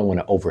you just don't want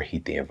to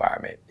overheat the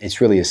environment.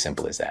 It's really as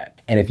simple as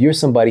that. And if you're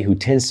somebody who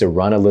tends to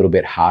run a little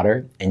bit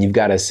hotter and you've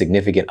got a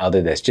significant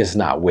other that's just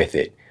not with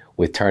it,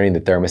 with turning the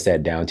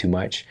thermostat down too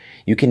much,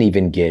 you can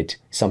even get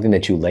something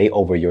that you lay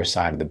over your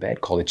side of the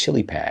bed called a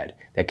chili pad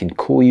that can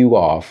cool you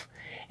off,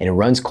 and it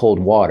runs cold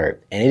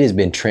water, and it has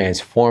been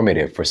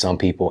transformative for some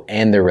people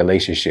and their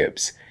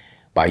relationships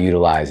by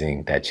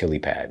utilizing that chili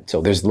pad.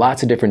 So there's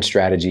lots of different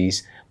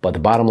strategies, but the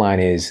bottom line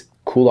is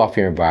cool off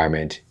your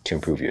environment to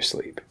improve your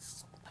sleep.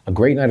 A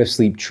great night of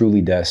sleep truly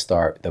does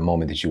start the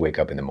moment that you wake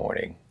up in the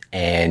morning,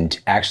 and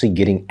actually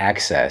getting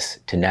access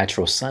to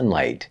natural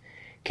sunlight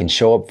can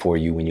show up for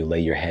you when you lay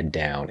your head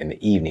down in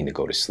the evening to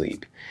go to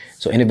sleep.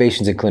 So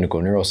innovations in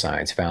clinical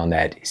neuroscience found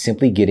that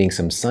simply getting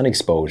some sun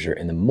exposure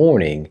in the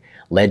morning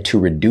led to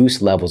reduced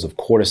levels of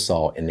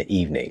cortisol in the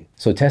evening.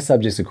 So test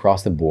subjects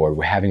across the board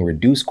were having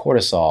reduced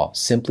cortisol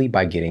simply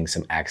by getting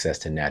some access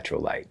to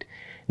natural light.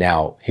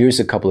 Now, here's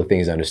a couple of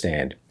things to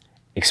understand.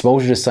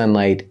 Exposure to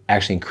sunlight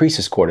actually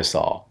increases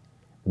cortisol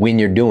when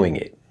you're doing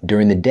it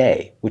during the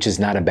day, which is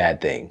not a bad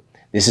thing.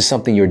 This is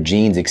something your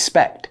genes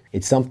expect.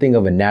 It's something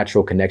of a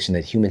natural connection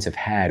that humans have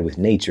had with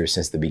nature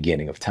since the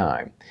beginning of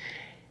time.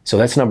 So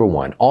that's number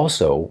one.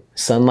 Also,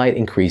 sunlight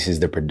increases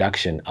the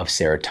production of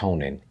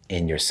serotonin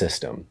in your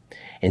system.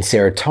 And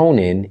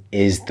serotonin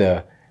is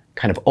the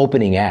kind of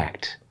opening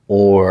act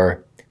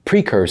or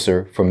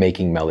precursor for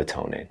making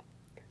melatonin.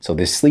 So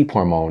this sleep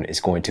hormone is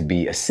going to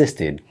be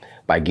assisted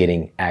by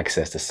getting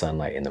access to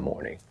sunlight in the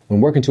morning.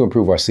 When working to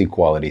improve our sleep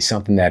quality,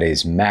 something that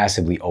is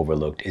massively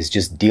overlooked is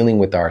just dealing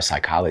with our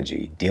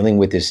psychology, dealing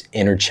with this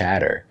inner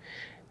chatter.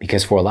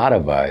 Because for a lot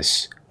of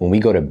us, when we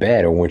go to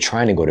bed or when we're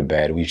trying to go to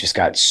bed, we've just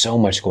got so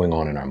much going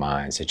on in our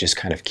minds that just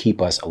kind of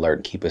keep us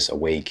alert, keep us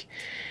awake.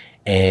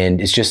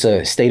 And it's just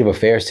a state of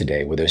affairs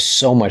today where there's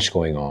so much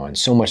going on,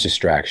 so much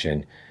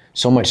distraction,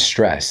 so much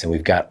stress, and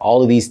we've got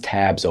all of these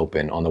tabs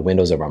open on the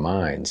windows of our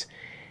minds.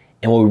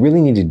 And what we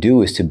really need to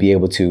do is to be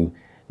able to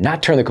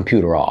not turn the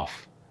computer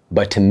off,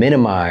 but to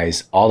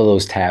minimize all of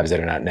those tabs that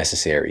are not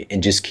necessary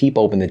and just keep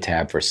open the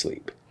tab for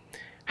sleep.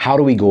 How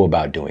do we go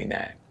about doing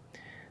that?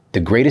 The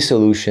greatest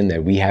solution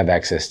that we have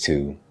access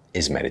to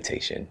is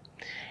meditation.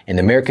 And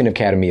the American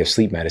Academy of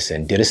Sleep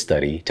Medicine did a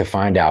study to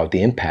find out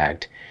the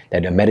impact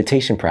that a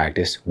meditation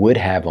practice would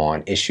have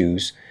on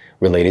issues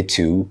related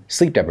to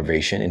sleep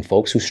deprivation in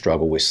folks who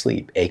struggle with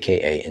sleep,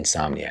 aka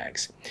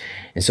insomniacs.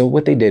 And so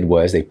what they did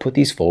was they put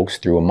these folks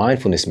through a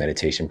mindfulness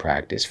meditation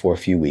practice for a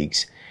few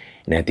weeks.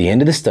 And at the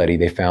end of the study,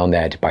 they found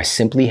that by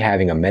simply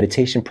having a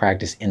meditation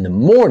practice in the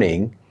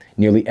morning,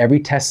 nearly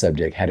every test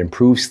subject had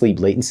improved sleep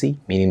latency,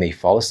 meaning they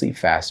fall asleep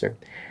faster.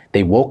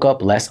 They woke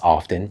up less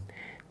often.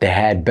 They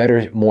had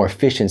better, more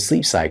efficient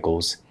sleep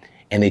cycles,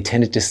 and they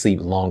tended to sleep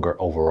longer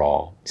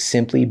overall,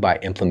 simply by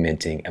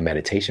implementing a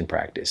meditation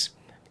practice.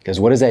 Because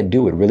what does that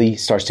do? It really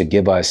starts to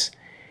give us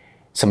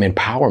some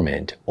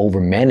empowerment over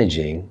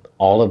managing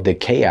all of the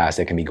chaos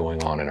that can be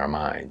going on in our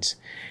minds.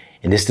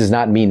 And this does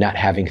not mean not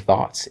having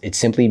thoughts. It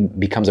simply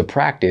becomes a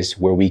practice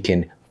where we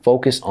can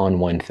focus on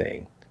one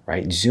thing,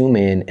 right? Zoom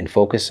in and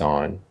focus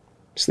on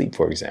sleep,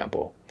 for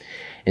example.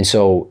 And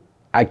so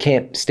I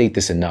can't state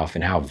this enough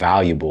in how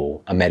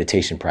valuable a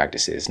meditation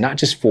practice is, not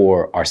just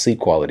for our sleep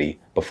quality,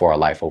 but for our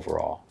life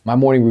overall. My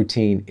morning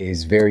routine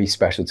is very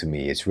special to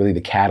me. It's really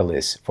the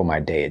catalyst for my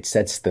day. It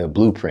sets the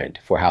blueprint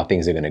for how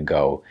things are gonna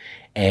go.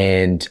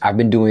 And I've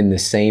been doing the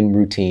same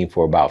routine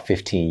for about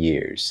 15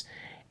 years.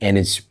 And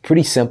it's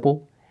pretty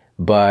simple,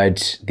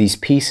 but these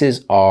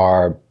pieces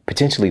are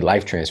potentially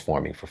life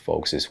transforming for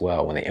folks as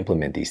well when they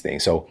implement these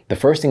things. So the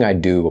first thing I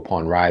do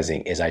upon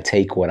rising is I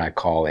take what I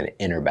call an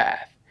inner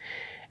bath.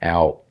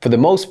 Now, for the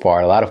most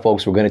part, a lot of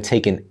folks, we're going to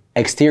take an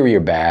exterior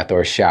bath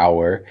or a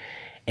shower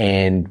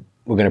and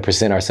we're going to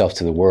present ourselves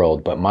to the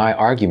world. But my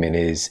argument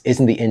is,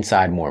 isn't the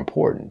inside more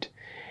important?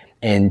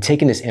 And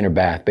taking this inner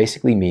bath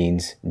basically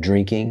means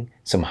drinking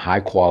some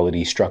high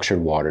quality structured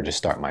water to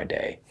start my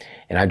day.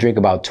 And I drink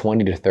about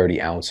 20 to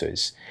 30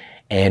 ounces.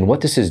 And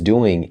what this is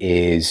doing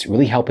is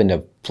really helping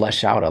to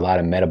flush out a lot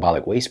of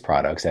metabolic waste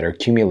products that are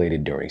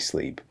accumulated during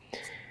sleep.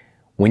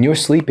 When you're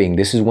sleeping,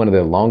 this is one of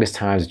the longest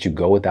times that you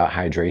go without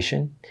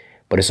hydration,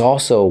 but it's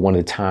also one of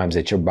the times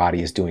that your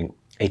body is doing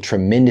a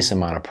tremendous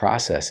amount of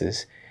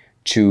processes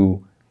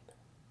to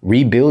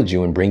rebuild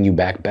you and bring you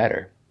back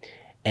better.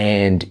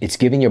 And it's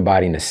giving your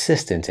body an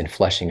assistance in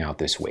flushing out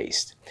this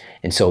waste.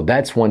 And so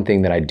that's one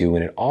thing that I do.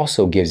 And it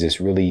also gives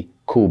this really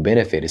cool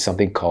benefit. It's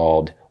something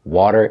called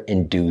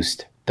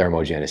water-induced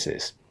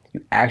thermogenesis.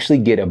 You actually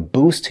get a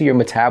boost to your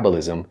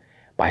metabolism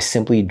by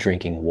simply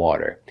drinking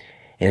water.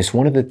 And it's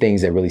one of the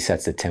things that really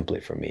sets the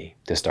template for me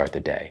to start the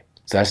day.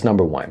 So that's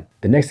number one.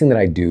 The next thing that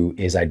I do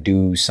is I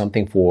do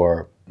something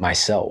for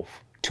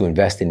myself to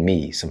invest in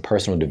me, some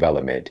personal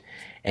development.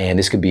 And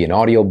this could be an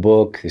audio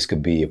book, this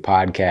could be a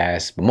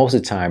podcast, but most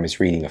of the time it's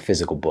reading a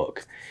physical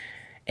book.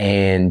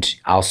 And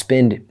I'll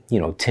spend,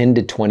 10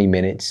 to 20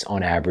 minutes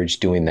on average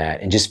doing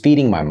that and just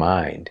feeding my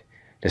mind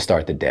to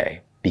start the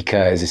day.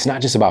 Because it's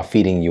not just about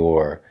feeding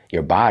your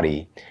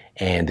body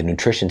and the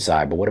nutrition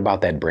side, but what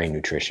about that brain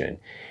nutrition?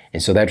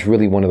 And so that's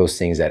really one of those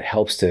things that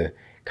helps to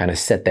kind of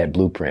set that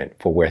blueprint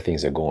for where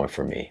things are going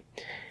for me.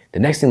 The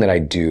next thing that I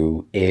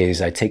do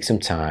is I take some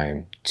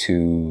time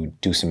to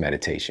do some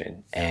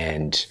meditation.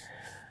 And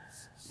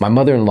my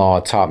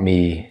mother-in-law taught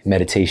me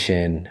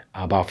meditation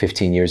about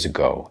 15 years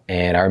ago.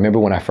 And I remember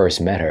when I first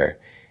met her,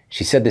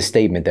 she said this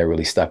statement that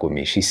really stuck with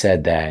me. She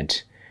said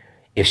that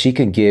if she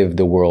could give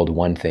the world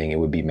one thing, it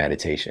would be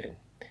meditation.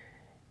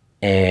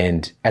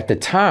 And at the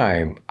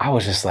time, I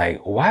was just like,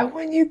 why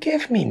wouldn't you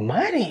give me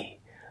money?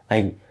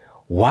 Like,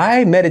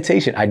 why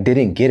meditation? I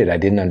didn't get it. I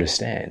didn't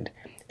understand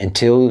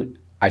until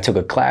I took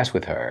a class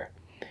with her,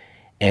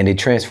 and it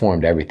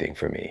transformed everything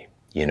for me.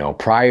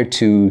 Prior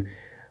to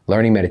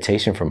learning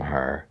meditation from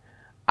her,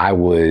 I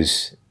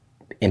was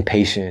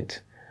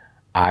impatient.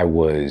 I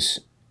was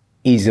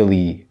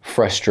easily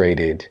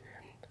frustrated.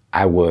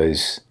 I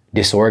was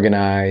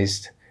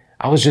disorganized.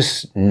 I was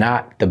just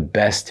not the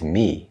best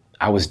me.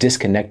 I was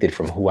disconnected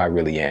from who I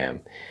really am.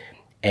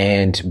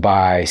 And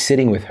by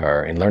sitting with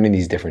her and learning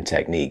these different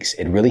techniques,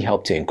 it really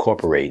helped to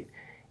incorporate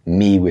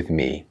me with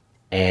me.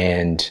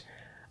 And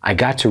I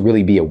got to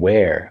really be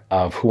aware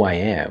of who I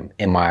am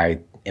in my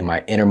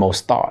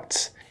innermost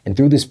thoughts. And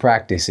through this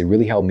practice, it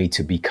really helped me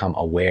to become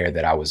aware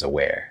that I was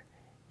aware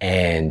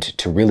and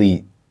to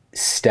really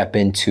step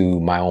into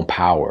my own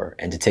power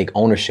and to take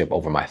ownership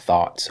over my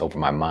thoughts, over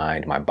my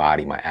mind, my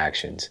body, my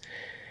actions.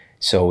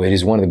 So it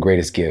is one of the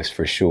greatest gifts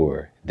for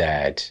sure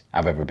that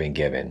I've ever been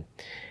given.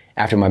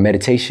 After my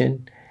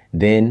meditation,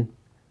 then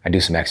I do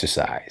some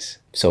exercise.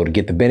 So to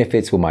get the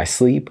benefits with my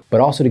sleep,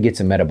 but also to get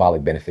some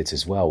metabolic benefits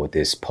as well with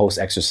this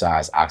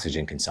post-exercise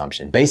oxygen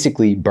consumption.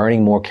 Basically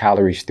burning more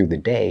calories through the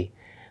day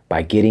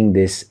by getting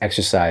this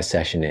exercise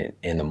session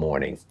in the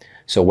morning.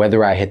 So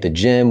whether I hit the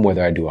gym,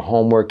 whether I do a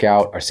home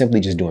workout, or simply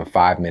just doing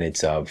 5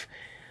 minutes of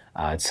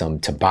some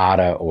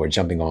Tabata or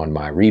jumping on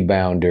my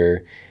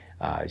rebounder,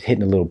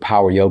 hitting a little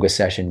power yoga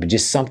session, but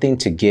just something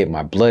to get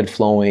my blood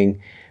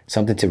flowing,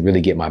 something to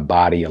really get my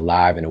body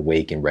alive and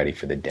awake and ready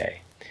for the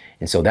day.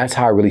 And so that's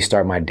how I really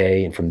start my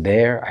day. And from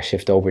there, I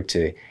shift over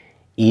to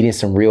eating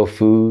some real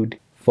food,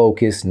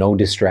 focus, no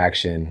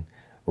distraction,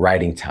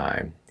 writing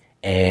time,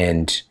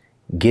 and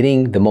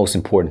getting the most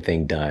important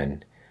thing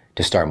done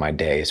to start my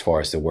day as far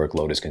as the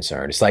workload is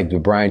concerned. It's like the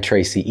Brian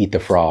Tracy, Eat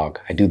the Frog.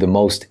 I do the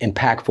most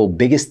impactful,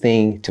 biggest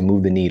thing to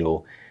move the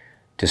needle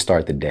to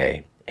start the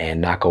day and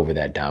knock over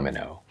that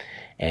domino.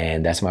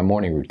 And that's my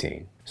morning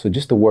routine. So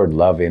just the word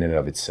love in and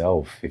of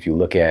itself, if you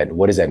look at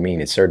what does that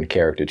mean? It's certain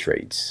character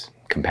traits,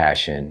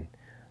 compassion,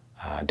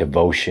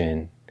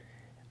 devotion,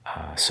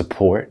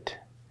 support.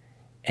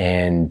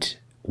 And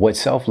what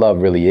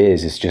self-love really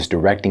is just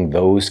directing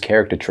those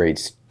character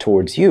traits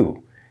towards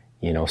you.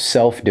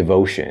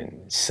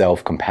 Self-devotion,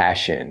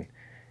 self-compassion,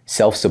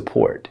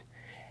 self-support.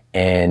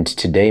 And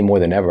today more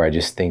than ever, I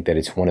just think that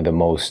it's one of the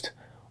most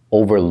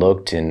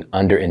overlooked and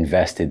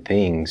underinvested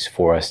things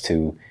for us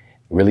to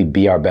really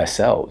be our best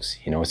selves.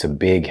 It's a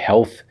big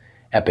health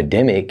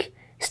epidemic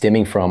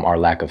stemming from our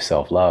lack of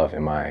self-love,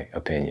 in my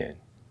opinion.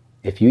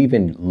 If you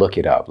even look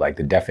it up, like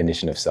the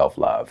definition of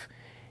self-love,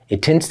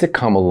 it tends to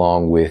come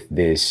along with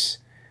this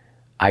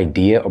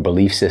idea or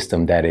belief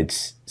system that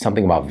it's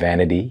something about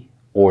vanity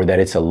or that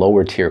it's a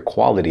lower tier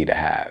quality to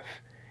have.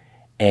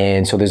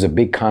 And so there's a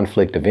big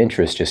conflict of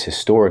interest just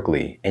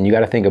historically. And you got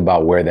to think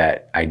about where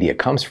that idea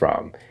comes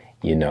from.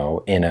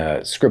 In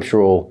a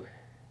scriptural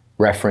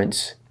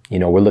reference,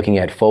 we're looking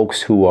at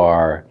folks who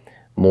are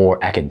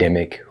more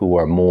academic, who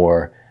are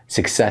more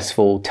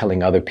successful,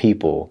 telling other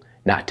people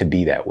not to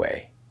be that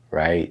way,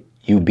 right?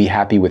 You be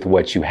happy with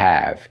what you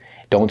have.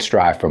 Don't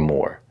strive for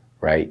more,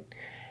 right?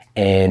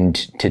 And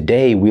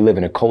today we live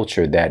in a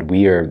culture that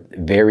we are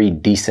very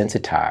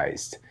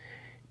desensitized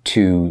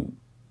to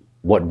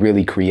what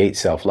really creates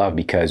self-love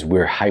because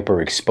we're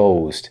hyper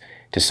exposed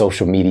to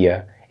social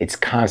media. It's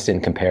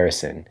constant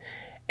comparison.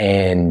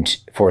 And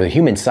for the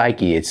human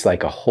psyche, it's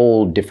like a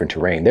whole different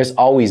terrain. There's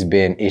always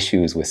been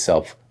issues with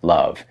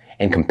self-love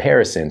and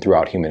comparison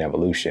throughout human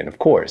evolution, of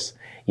course.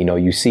 You know,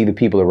 you see the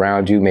people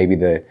around you, maybe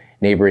the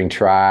neighboring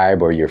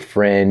tribe or your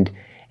friend,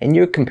 and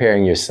you're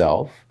comparing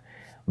yourself.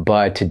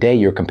 But today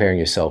you're comparing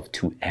yourself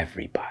to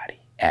everybody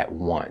at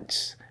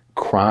once,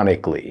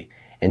 chronically,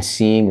 and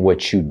seeing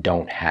what you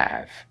don't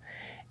have.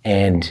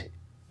 And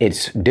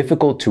it's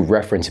difficult to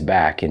reference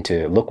back and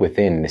to look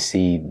within and to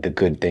see the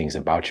good things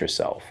about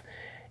yourself.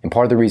 And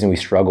part of the reason we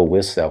struggle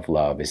with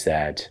self-love is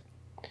that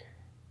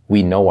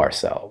we know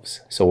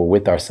ourselves. So we're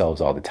with ourselves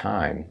all the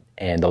time.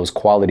 And those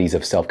qualities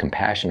of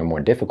self-compassion are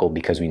more difficult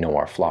because we know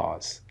our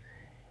flaws.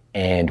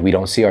 And we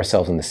don't see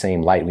ourselves in the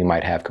same light we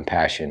might have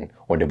compassion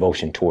or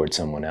devotion towards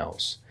someone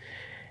else.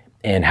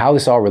 And how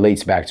this all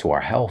relates back to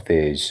our health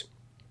is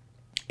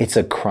it's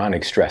a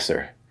chronic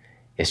stressor.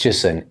 It's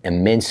just an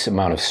immense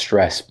amount of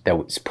stress that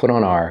was put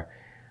on our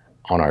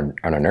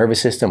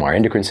nervous system, our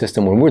endocrine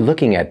system. When we're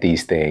looking at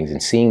these things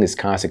and seeing this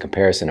constant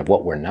comparison of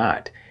what we're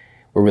not,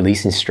 we're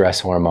releasing stress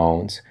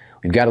hormones.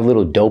 We've got a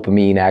little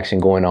dopamine action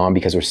going on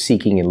because we're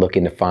seeking and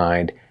looking to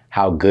find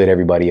how good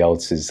everybody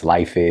else's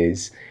life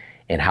is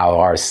and how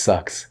ours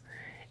sucks.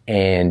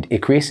 And it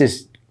creates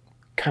this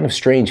kind of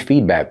strange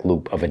feedback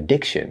loop of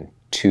addiction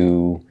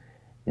to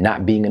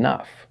not being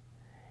enough.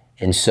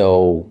 And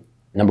so,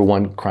 number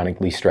one,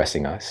 chronically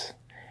stressing us.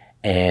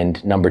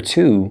 And number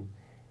two,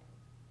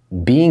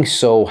 being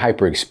so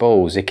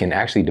hyperexposed, it can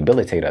actually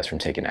debilitate us from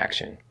taking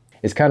action.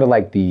 It's kind of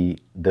like the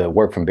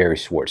work from Barry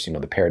Schwartz, you know,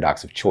 the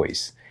paradox of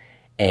choice.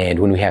 And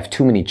when we have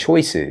too many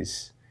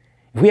choices,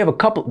 if we have a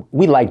couple,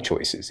 we like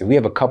choices. If we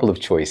have a couple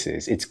of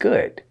choices, it's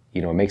good.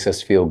 You know, it makes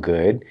us feel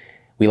good.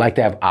 We like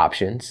to have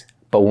options,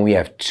 but when we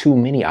have too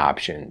many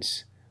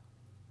options,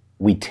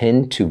 we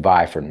tend to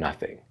vie for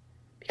nothing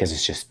because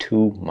it's just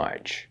too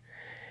much.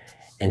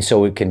 And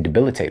so it can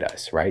debilitate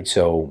us, right?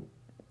 So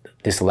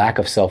this lack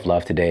of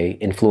self-love today,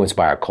 influenced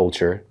by our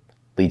culture,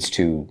 leads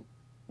to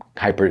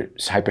hyper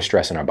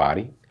stress in our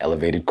body,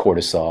 elevated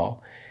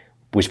cortisol,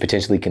 which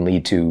potentially can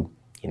lead to,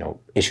 you know,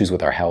 issues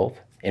with our health,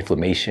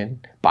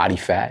 inflammation, body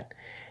fat,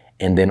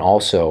 and then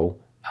also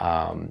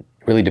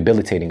really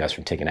debilitating us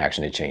from taking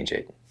action to change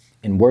it.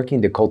 In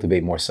working to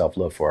cultivate more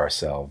self-love for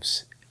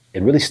ourselves,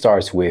 it really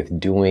starts with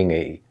doing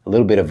a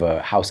little bit of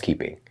a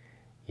housekeeping,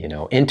 you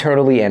know,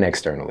 internally and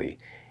externally.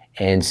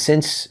 And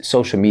since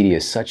social media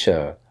is such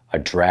a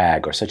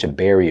drag or such a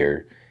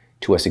barrier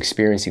to us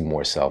experiencing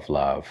more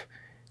self-love,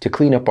 to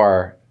clean up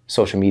our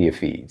social media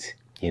feeds,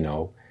 you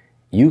know,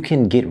 you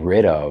can get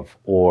rid of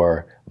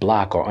or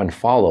block or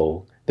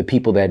unfollow the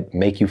people that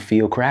make you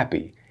feel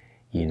crappy.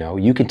 You know,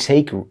 you can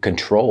take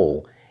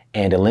control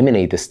and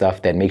eliminate the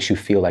stuff that makes you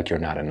feel like you're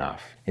not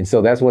enough. And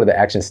so that's one of the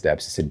action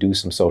steps, is to do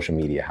some social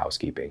media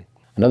housekeeping.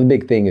 Another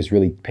big thing is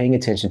really paying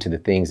attention to the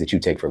things that you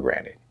take for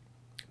granted.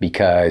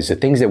 Because the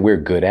things that we're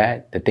good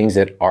at, the things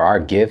that are our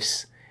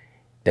gifts,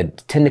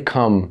 that tend to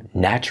come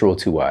natural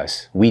to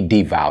us, we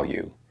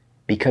devalue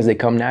because they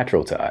come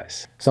natural to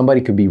us.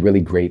 Somebody could be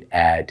really great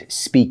at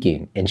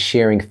speaking and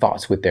sharing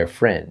thoughts with their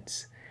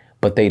friends,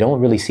 but they don't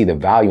really see the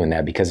value in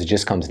that because it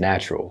just comes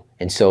natural.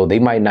 And so they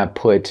might not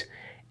put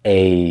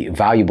a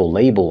valuable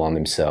label on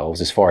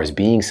themselves as far as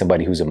being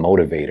somebody who's a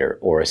motivator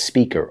or a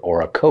speaker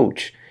or a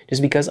coach,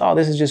 just because, oh,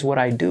 this is just what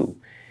I do.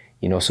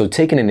 You know, so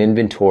taking an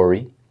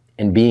inventory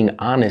and being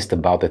honest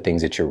about the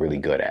things that you're really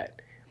good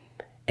at.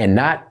 And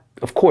not,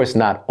 of course,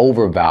 not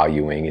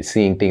overvaluing and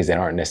seeing things that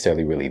aren't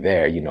necessarily really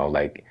there. You know,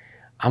 like,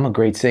 I'm a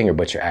great singer,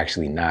 but you're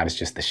actually not. It's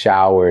just the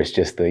shower, it's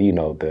just the, you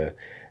know, the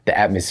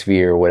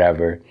atmosphere or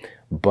whatever.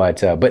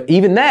 But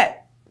even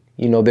that,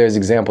 you know, there's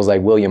examples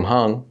like William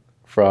Hung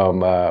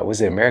from,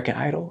 was it American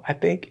Idol, I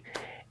think?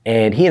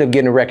 And he ended up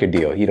getting a record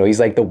deal. You know, he's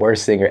like the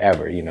worst singer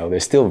ever. You know,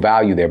 there's still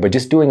value there, but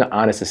just doing an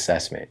honest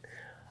assessment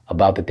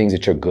about the things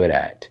that you're good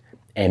at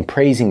and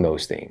praising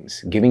those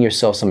things, giving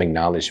yourself some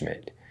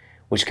acknowledgement,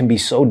 which can be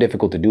so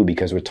difficult to do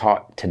because we're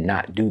taught to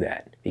not do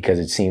that because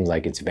it seems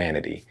like it's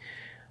vanity.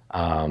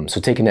 So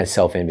taking that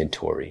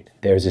self-inventory,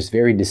 there's this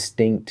very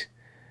distinct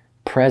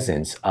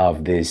presence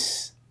of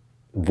this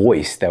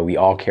voice that we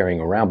all carrying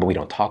around, but we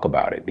don't talk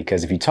about it.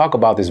 Because if you talk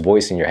about this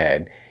voice in your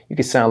head, you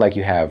can sound like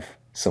you have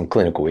some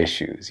clinical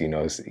issues, you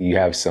know, you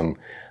have some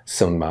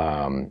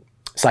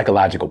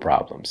psychological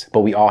problems, but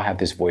we all have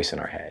this voice in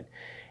our head.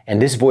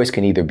 And this voice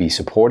can either be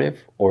supportive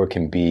or it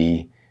can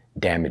be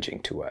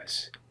damaging to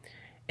us.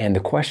 And the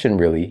question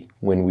really,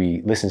 when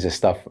we listen to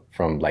stuff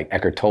from like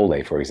Eckhart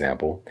Tolle, for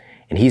example,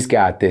 and he's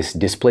got this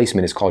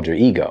displacement, it's called your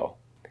ego,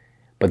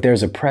 but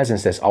there's a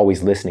presence that's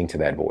always listening to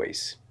that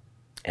voice.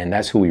 And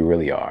that's who we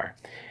really are.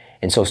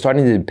 And so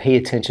starting to pay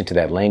attention to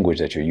that language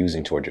that you're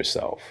using toward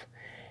yourself.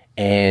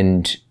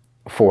 And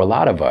for a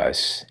lot of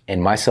us,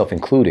 and myself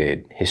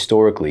included,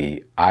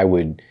 historically, I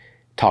would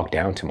talk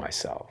down to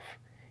myself.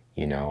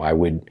 You know, I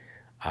would,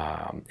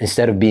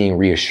 instead of being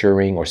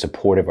reassuring or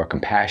supportive or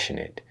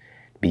compassionate,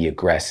 be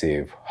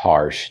aggressive,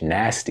 harsh,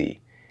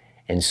 nasty.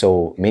 And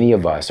so many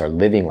of us are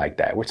living like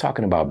that. We're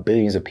talking about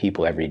billions of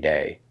people every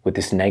day with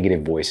this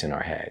negative voice in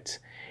our heads.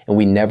 And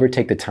we never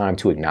take the time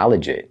to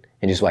acknowledge it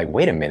and just like,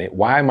 wait a minute,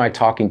 why am I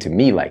talking to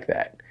me like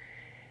that?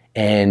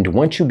 And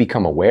once you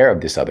become aware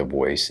of this other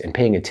voice and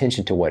paying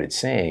attention to what it's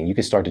saying, you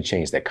can start to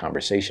change that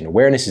conversation.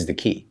 Awareness is the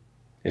key.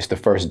 It's the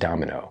first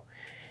domino.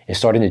 And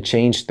starting to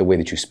change the way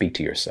that you speak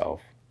to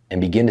yourself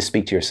and begin to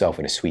speak to yourself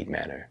in a sweet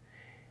manner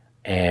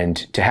and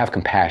to have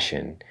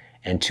compassion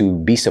and to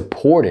be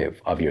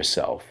supportive of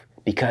yourself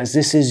because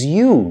this is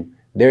you.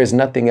 There is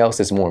nothing else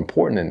that's more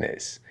important than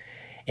this,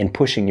 and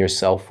pushing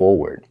yourself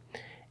forward.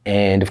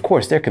 And of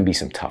course, there can be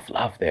some tough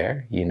love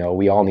there. You know,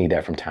 we all need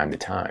that from time to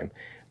time.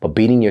 But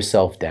beating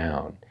yourself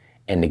down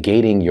and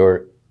negating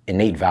your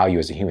innate value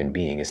as a human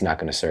being is not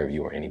going to serve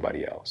you or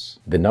anybody else.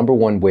 The number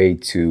one way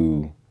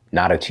to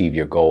not achieve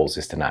your goals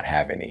is to not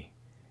have any.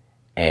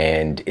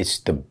 And it's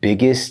the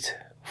biggest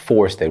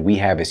force that we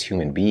have as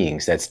human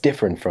beings that's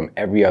different from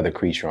every other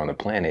creature on the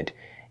planet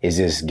is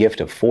this gift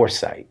of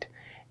foresight.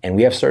 And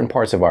we have certain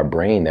parts of our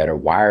brain that are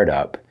wired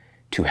up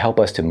to help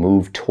us to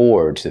move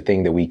towards the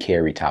thing that we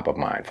carry top of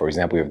mind. For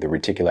example, we have the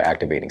reticular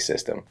activating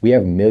system. We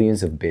have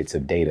millions of bits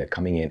of data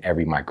coming in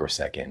every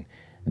microsecond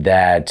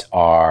that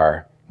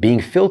are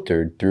being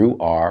filtered through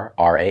our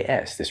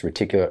RAS, this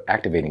reticular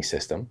activating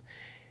system.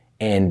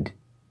 And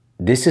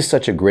this is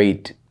such a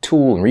great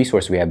tool and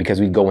resource we have because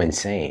we go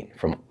insane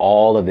from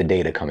all of the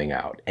data coming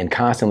out and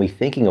constantly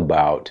thinking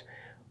about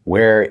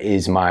where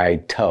is my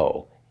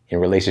toe in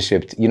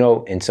relationship to, you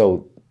know, and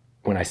so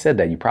when I said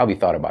that, you probably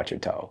thought about your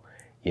toe.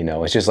 You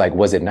know, it's just like,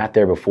 was it not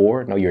there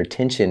before? No, your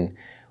attention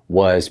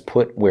was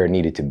put where it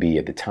needed to be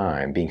at the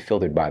time, being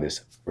filtered by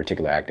this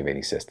reticular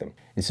activating system.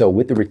 And so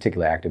with the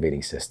reticular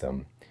activating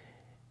system,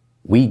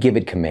 we give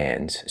it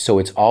commands. So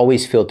it's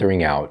always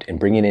filtering out and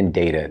bringing in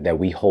data that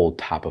we hold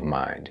top of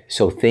mind.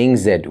 So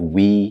things that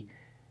we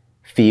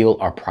feel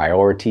are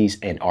priorities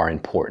and are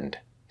important.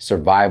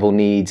 Survival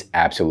needs,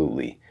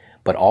 absolutely.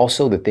 But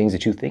also the things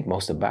that you think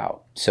most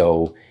about.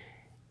 So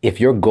if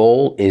your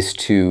goal is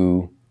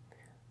to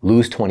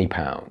lose 20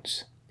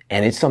 pounds,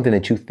 and it's something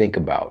that you think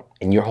about,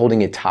 and you're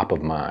holding it top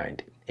of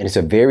mind, and it's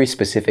a very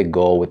specific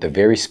goal with a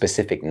very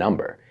specific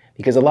number,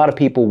 because a lot of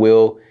people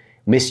will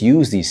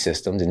misuse these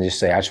systems and just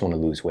say, I just want to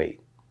lose weight,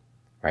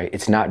 right?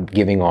 It's not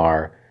giving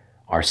our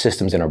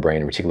systems in our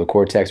brain, reticular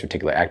cortex,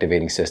 reticular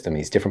activating system,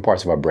 these different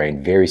parts of our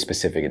brain, very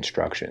specific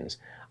instructions.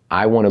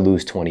 I want to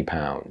lose 20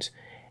 pounds,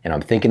 and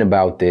I'm thinking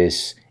about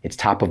this, it's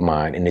top of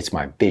mind, and it's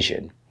my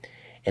vision.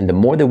 And the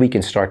more that we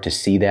can start to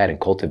see that and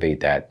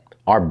cultivate that,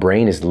 our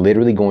brain is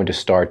literally going to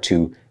start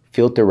to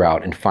filter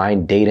out and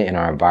find data in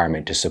our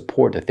environment to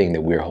support the thing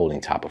that we're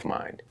holding top of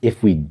mind.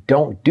 If we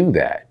don't do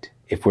that,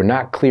 if we're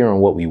not clear on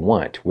what we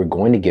want, we're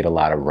going to get a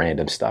lot of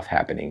random stuff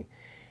happening.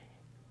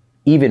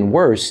 Even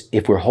worse,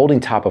 if we're holding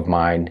top of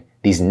mind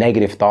these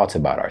negative thoughts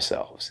about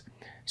ourselves.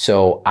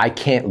 So I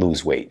can't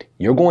lose weight.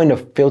 You're going to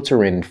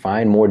filter in and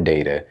find more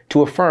data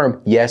to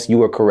affirm, yes,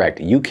 you are correct.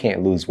 You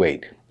can't lose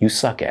weight. You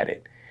suck at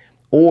it.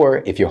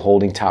 Or if you're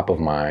holding top of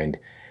mind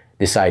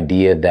this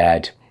idea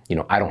that, you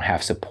know, I don't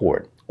have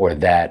support or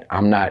that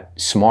I'm not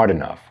smart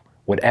enough,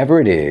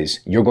 whatever it is,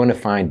 you're going to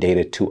find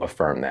data to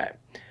affirm that.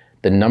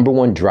 The number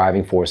one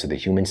driving force of the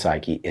human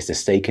psyche is to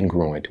stay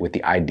congruent with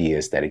the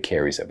ideas that it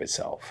carries of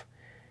itself.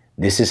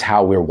 This is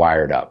how we're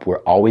wired up. We're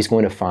always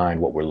going to find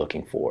what we're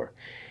looking for.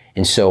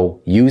 And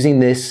so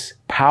using this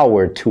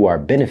power to our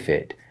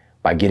benefit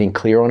by getting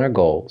clear on our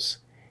goals,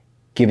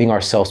 giving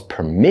ourselves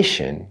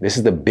permission, this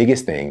is the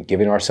biggest thing,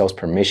 giving ourselves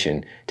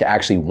permission to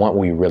actually want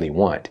what we really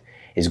want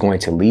is going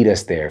to lead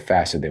us there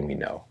faster than we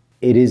know.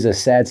 It is a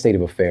sad state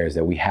of affairs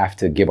that we have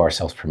to give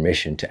ourselves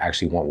permission to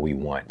actually want what we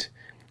want.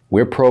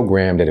 We're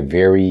programmed at a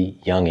very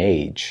young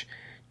age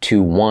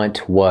to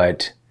want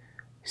what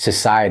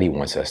society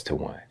wants us to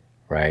want,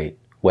 right?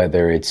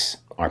 Whether it's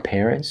our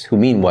parents who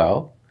mean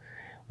well,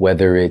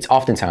 whether it's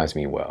oftentimes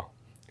mean well,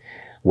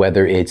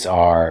 whether it's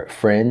our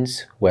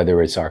friends,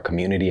 whether it's our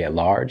community at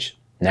large.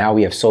 Now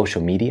we have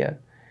social media,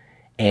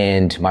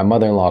 and my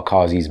mother-in-law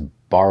calls these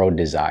borrowed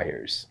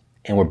desires.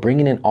 And we're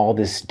bringing in all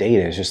this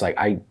data. It's just like,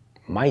 I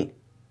might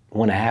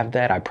want to have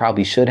that. I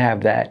probably should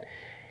have that.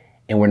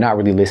 And we're not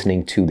really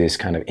listening to this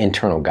kind of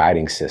internal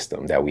guiding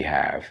system that we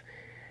have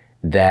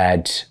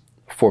that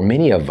for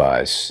many of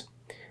us,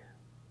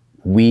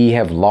 we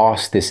have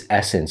lost this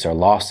essence or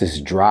lost this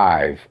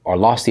drive or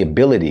lost the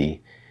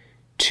ability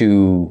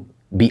to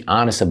be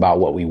honest about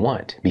what we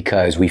want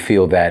because we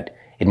feel that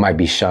it might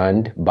be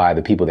shunned by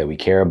the people that we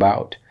care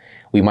about.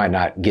 We might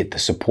not get the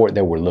support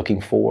that we're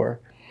looking for.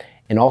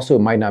 And also it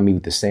might not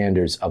meet the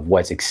standards of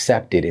what's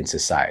accepted in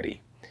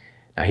society.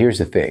 Now here's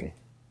the thing.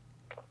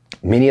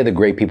 Many of the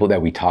great people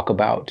that we talk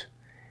about,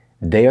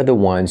 they are the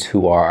ones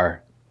who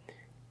are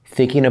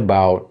thinking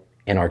about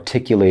and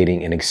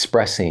articulating and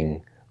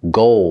expressing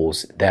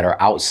goals that are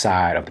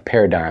outside of the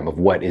paradigm of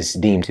what is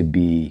deemed to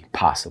be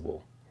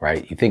possible,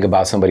 right? You think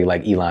about somebody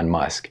like Elon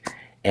Musk,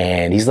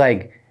 and he's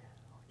like,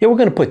 yeah, we're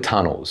gonna put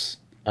tunnels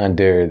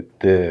under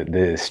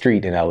the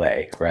street in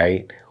LA,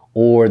 right?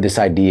 Or this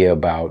idea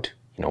about,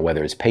 you know,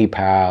 whether it's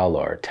PayPal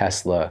or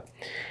Tesla,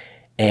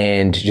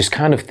 and just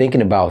kind of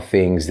thinking about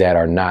things that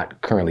are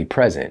not currently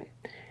present.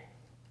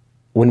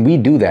 when we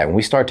do that, when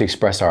we start to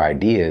express our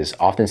ideas,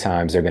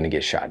 oftentimes they're going to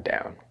get shot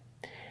down.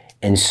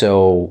 And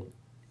so,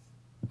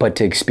 but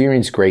to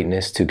experience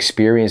greatness, to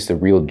experience the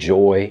real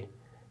joy,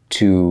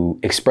 to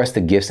express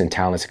the gifts and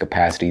talents and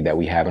capacity that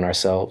we have in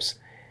ourselves,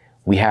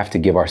 we have to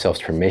give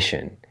ourselves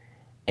permission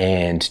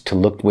and to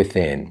look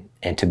within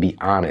and to be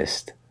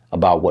honest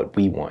about what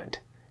we want.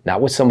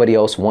 Not what somebody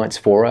else wants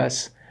for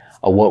us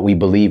or what we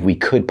believe we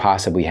could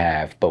possibly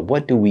have, but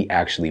what do we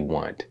actually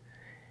want?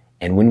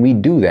 And when we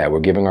do that, we're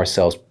giving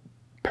ourselves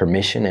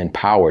permission and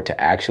power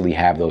to actually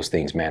have those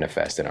things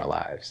manifest in our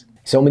lives.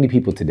 So many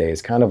people today,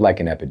 it's kind of like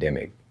an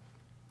epidemic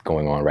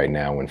going on right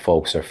now when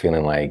folks are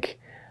feeling like,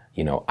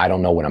 you know, I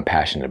don't know what I'm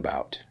passionate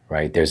about,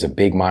 right? There's a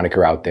big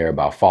moniker out there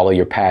about follow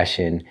your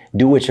passion,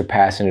 do what you're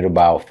passionate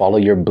about, follow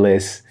your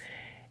bliss.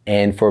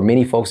 And for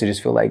many folks, they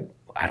just feel like,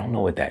 I don't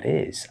know what that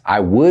is.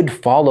 I would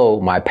follow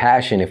my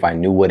passion if I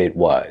knew what it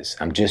was.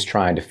 I'm just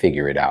trying to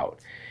figure it out.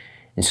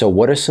 And so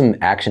what are some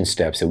action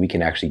steps that we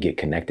can actually get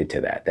connected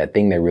to that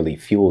thing that really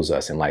fuels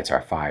us and lights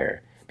our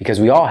fire?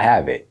 Because we all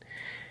have it.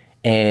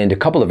 And a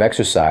couple of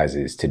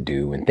exercises to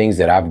do and things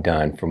that I've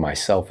done for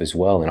myself as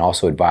well, and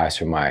also advice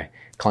for my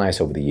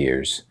clients over the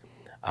years.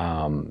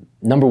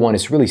 Number one,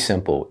 it's really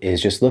simple,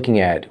 is just looking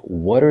at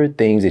what are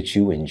things that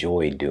you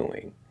enjoy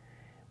doing.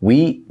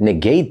 We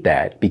negate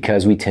that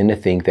because we tend to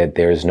think that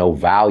there's no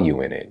value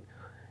in it,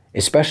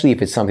 especially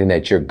if it's something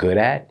that you're good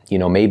at. You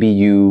know, maybe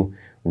you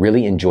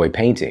really enjoy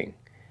painting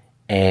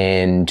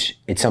and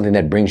it's something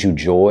that brings you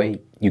joy.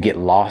 You get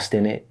lost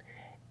in it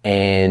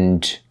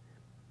and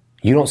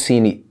you don't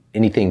see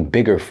anything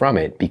bigger from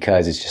it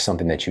because it's just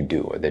something that you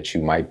do or that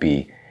you might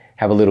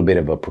have a little bit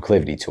of a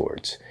proclivity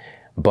towards.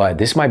 But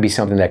this might be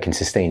something that can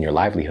sustain your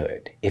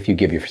livelihood if you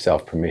give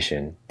yourself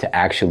permission to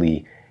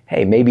actually,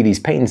 hey, maybe these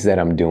paintings that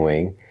I'm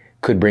doing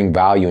could bring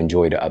value and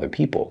joy to other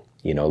people.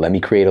 You know, let me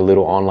create a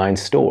little online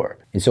store.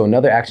 And so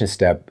another action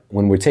step,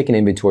 when we're taking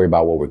inventory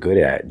about what we're good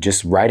at,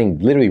 just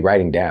literally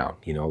writing down,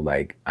 you know,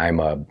 like I'm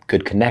a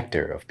good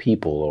connector of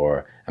people,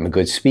 or I'm a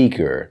good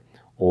speaker,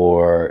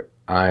 or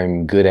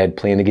I'm good at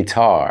playing the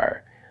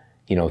guitar,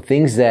 you know,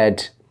 things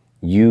that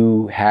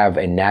you have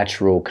a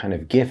natural kind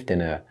of gift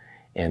and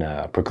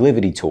a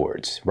proclivity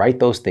towards. Write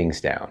those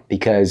things down,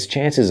 because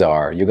chances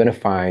are you're going to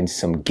find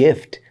some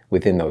gift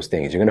within those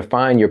things. You're going to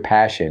find your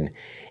passion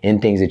in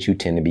things that you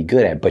tend to be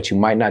good at, but you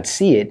might not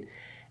see it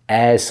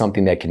as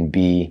something that can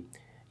be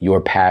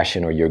your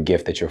passion or your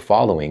gift that you're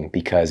following,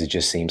 because it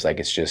just seems like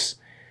it's just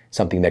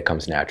something that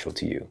comes natural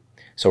to you.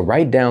 So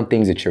write down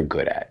things that you're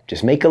good at.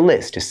 Just make a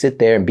list. Just sit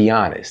there and be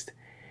honest.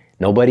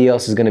 Nobody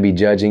else is going to be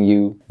judging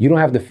you. You don't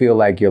have to feel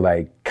like you're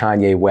like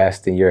Kanye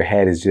West and your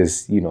head is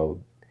just, you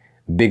know,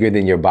 bigger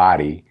than your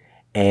body.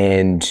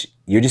 And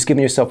you're just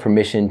giving yourself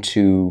permission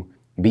to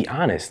be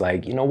honest.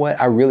 Like, you know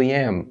what? I really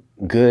am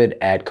good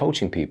at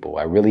coaching people.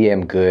 I really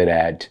am good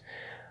at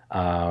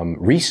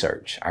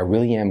research. I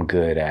really am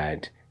good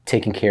at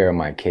taking care of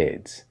my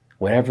kids,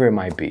 whatever it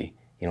might be.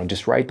 You know,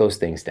 just write those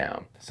things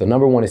down. So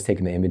number one is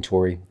taking the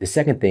inventory. The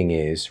second thing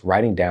is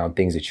writing down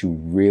things that you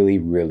really,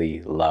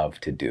 really love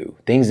to do.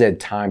 Things that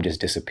time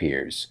just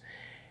disappears.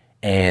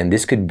 And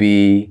this could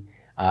be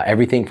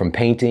everything from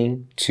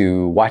painting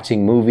to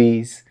watching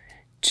movies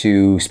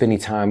to spending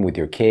time with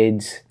your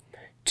kids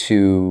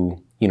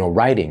to, you know,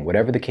 writing,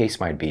 whatever the case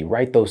might be.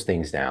 Write those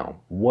things down.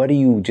 What do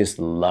you just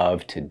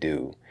love to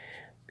do?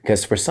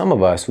 Because for some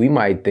of us, we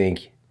might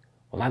think,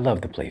 well, I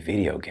love to play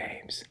video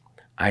games.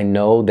 I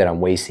know that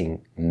I'm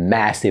wasting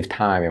massive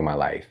time in my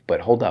life, but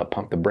hold up,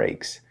 pump the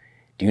brakes.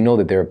 Do you know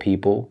that there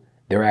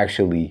are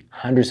actually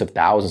hundreds of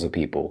thousands of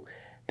people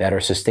that are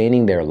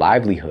sustaining their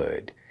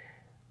livelihood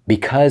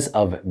because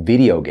of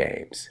video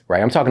games,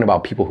 right? I'm talking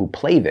about people who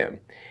play them.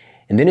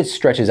 And then it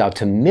stretches out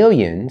to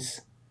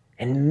millions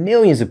and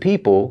millions of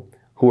people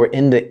who are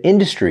in the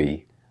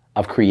industry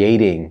of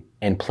creating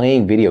and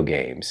playing video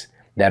games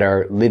that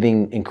are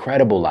living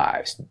incredible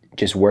lives,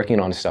 just working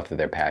on the stuff that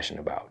they're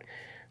passionate about.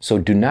 So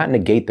do not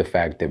negate the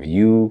fact that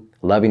you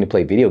loving to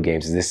play video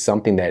games is this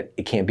something that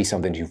it can't be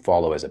something you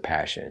follow as a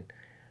passion.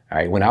 All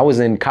right. When I was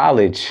in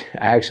college,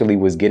 I actually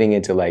was getting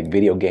into like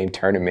video game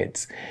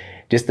tournaments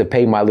just to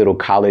pay my little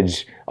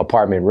college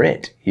apartment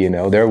rent. You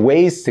know, there are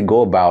ways to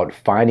go about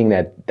finding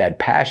that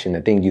passion,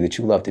 that thing that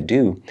you love to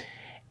do,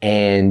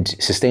 and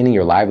sustaining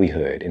your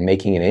livelihood and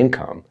making an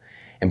income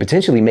and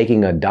potentially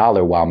making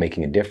 $1 while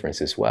making a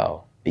difference as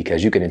well,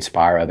 because you can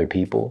inspire other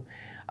people.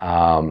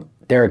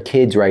 There are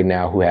kids right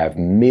now who have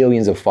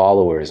millions of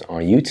followers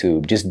on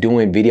YouTube just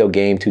doing video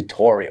game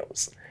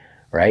tutorials,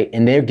 right?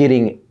 And they're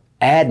getting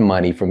ad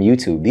money from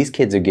YouTube. These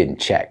kids are getting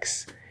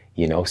checks,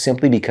 you know,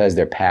 simply because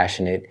they're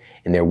passionate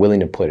and they're willing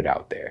to put it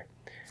out there.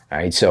 All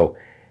right. So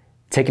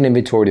take an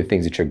inventory of the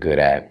things that you're good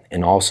at,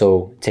 and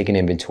also take an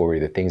inventory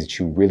of the things that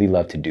you really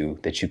love to do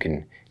that you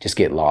can just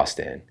get lost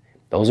in.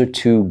 Those are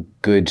two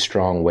good,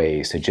 strong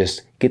ways to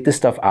just get this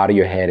stuff out of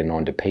your head and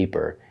onto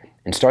paper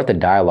and start the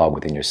dialogue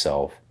within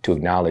yourself to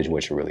acknowledge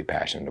what you're really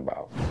passionate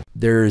about.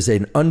 There's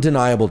an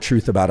undeniable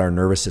truth about our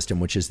nervous system,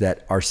 which is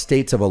that our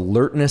states of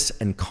alertness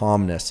and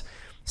calmness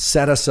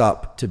set us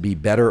up to be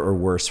better or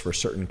worse for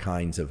certain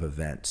kinds of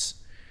events.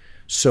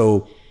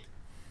 So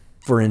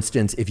for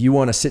instance, if you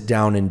want to sit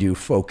down and do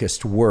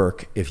focused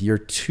work, if you're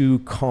too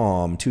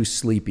calm, too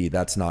sleepy,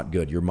 that's not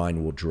good. Your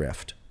mind will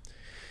drift.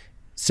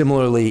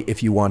 Similarly,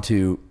 if you want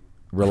to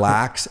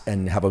relax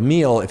and have a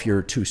meal, if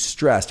you're too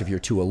stressed, if you're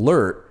too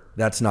alert,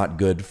 that's not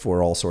good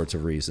for all sorts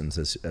of reasons,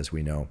 as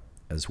we know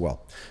as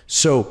well.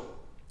 So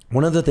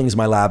one of the things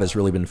my lab has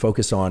really been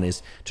focused on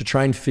is to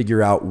try and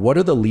figure out what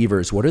are the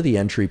levers, what are the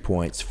entry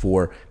points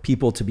for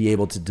people to be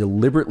able to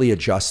deliberately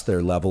adjust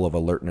their level of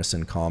alertness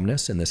and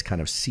calmness in this kind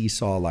of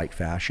seesaw-like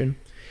fashion.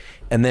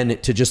 And then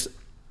to just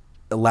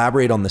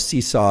elaborate on the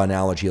seesaw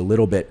analogy a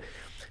little bit,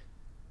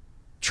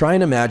 try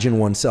and imagine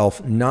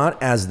oneself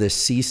not as this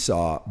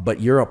seesaw,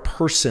 but you're a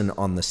person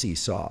on the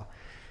seesaw.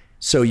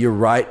 So you're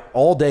right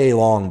all day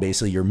long,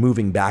 basically, you're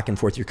moving back and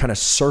forth. You're kind of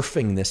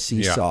surfing this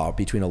seesaw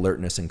between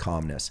alertness and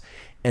calmness.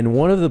 And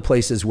one of the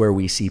places where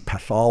we see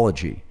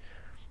pathology,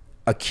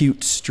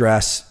 acute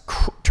stress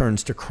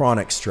turns to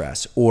chronic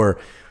stress, or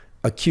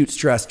acute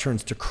stress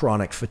turns to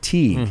chronic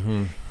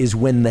fatigue, is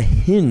when the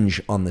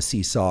hinge on the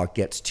seesaw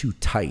gets too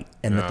tight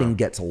and the thing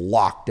gets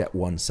locked at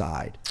one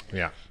side.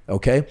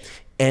 Okay?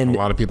 And a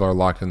lot of people are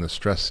locked in the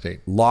stress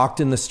state.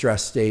 Locked in the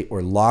stress state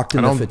or locked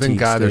in the fatigue state. Thank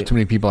God there's too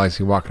many people I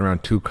see walking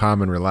around too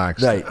calm and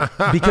relaxed. Right.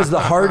 Because the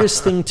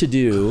hardest thing to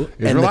do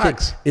is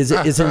relax.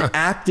 Is an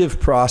active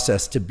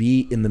process to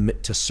be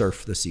to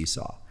surf the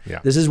seesaw.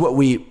 Yeah. This is what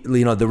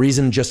the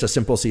reason just a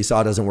simple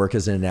seesaw doesn't work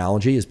as an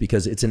analogy is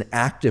because it's an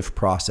active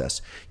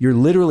process. You're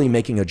literally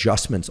making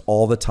adjustments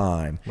all the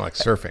time. Like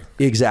surfing.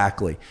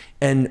 Exactly.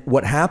 And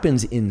what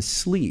happens in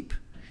sleep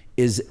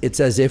is it's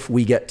as if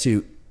we get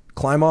to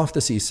climb off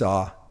the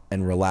seesaw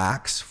and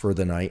relax for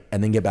the night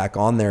and then get back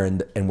on there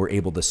and we're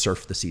able to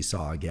surf the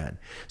seesaw again.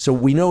 So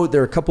we know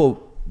there are a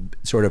couple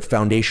sort of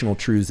foundational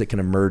truths that can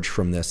emerge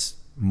from this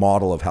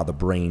model of how the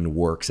brain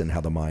works and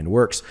how the mind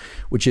works,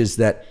 which is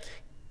that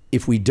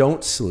if we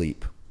don't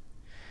sleep,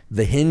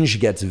 the hinge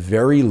gets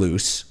very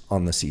loose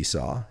on the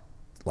seesaw,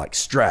 like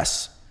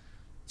stress,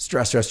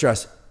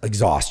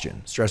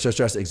 exhaustion, stress,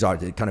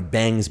 exhaustion. It kind of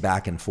bangs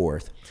back and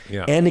forth.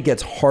 Yeah. And it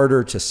gets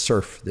harder to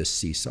surf this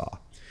seesaw.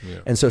 Yeah.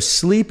 And so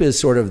sleep is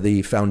sort of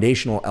the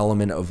foundational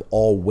element of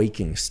all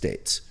waking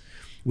states.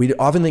 We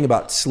often think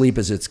about sleep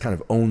as its kind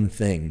of own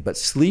thing, but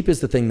sleep is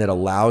the thing that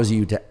allows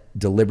you to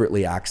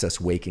deliberately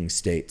access waking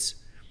states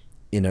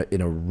in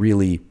a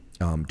really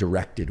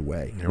directed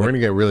way. Yeah, we're going to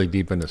get really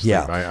deep into sleep.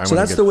 Yeah. So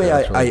that's the way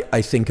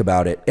I think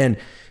about it. And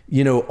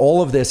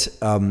all of this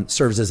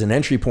serves as an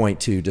entry point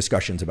to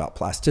discussions about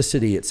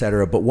plasticity, et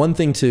cetera. But one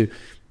thing to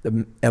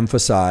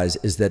emphasize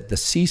is that the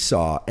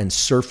seesaw and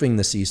surfing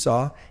the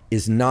seesaw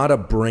is not a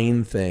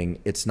brain thing.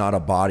 It's not a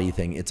body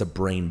thing. It's a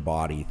brain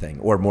body thing,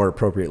 or more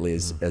appropriately,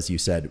 as you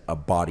said, a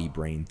body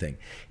brain thing.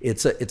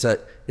 It's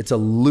a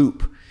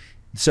loop.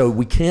 So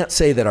we can't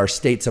say that our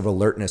states of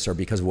alertness are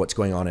because of what's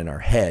going on in our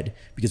head,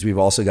 because we've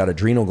also got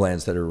adrenal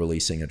glands that are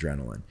releasing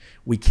adrenaline.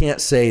 We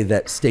can't say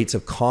that states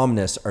of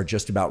calmness are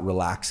just about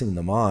relaxing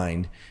the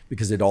mind,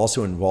 because it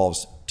also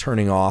involves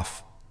turning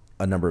off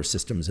a number of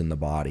systems in the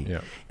body.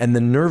 Yeah. And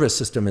the nervous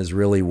system is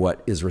really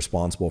what is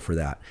responsible for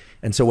that.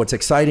 And so what's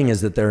exciting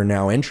is that there are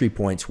now entry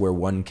points where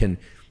one can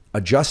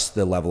adjust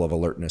the level of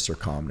alertness or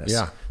calmness.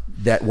 Yeah.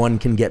 That one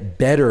can get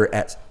better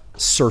at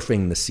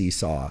surfing the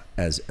seesaw,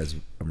 as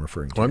I'm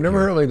referring to. Well, I've never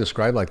heard it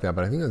described like that,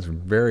 but I think that's a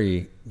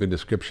very good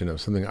description of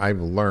something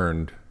I've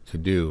learned to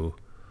do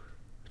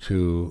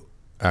to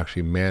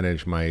actually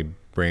manage my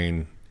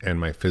brain and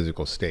my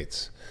physical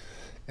states.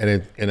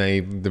 And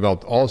I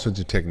developed all sorts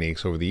of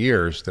techniques over the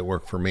years that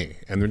work for me,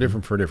 and they're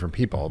different for different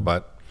people.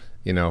 But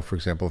for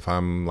example, if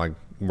I'm like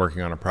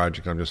working on a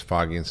project, I'm just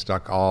foggy and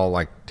stuck, I'll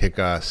like take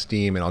a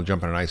steam and I'll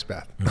jump in an ice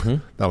bath.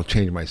 That'll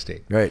change my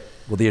state. Right.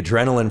 Well, the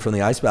adrenaline from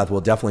the ice bath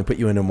will definitely put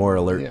you in a more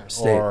alert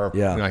state. Or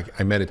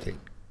I meditate,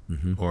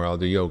 or I'll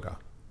do yoga,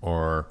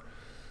 or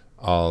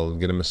I'll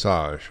get a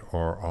massage,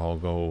 or I'll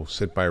go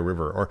sit by a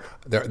river. Or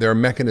there are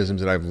mechanisms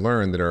that I've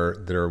learned that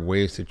are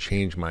ways to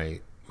change my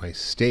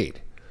state.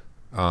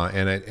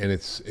 And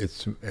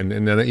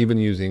then even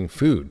using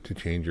food to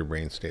change your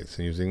brain states,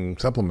 and using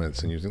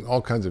supplements, and using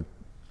all kinds of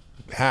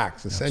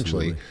hacks,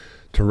 essentially,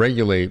 to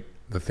regulate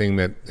the thing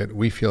that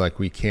we feel like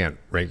we can't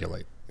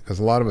regulate. Because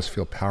a lot of us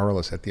feel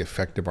powerless at the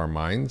effect of our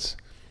minds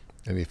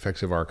and the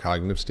effects of our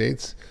cognitive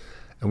states.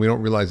 And we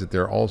don't realize that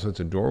there are all sorts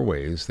of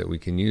doorways that we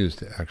can use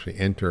to actually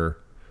enter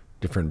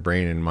different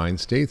brain and mind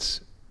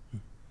states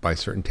by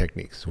certain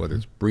techniques, whether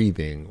it's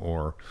breathing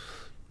or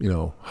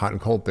hot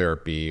and cold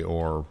therapy,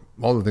 or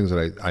all the things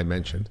that I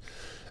mentioned.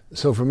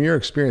 So from your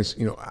experience,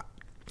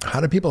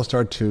 how do people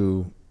start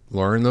to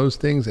learn those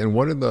things, and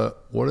what are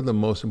the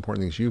most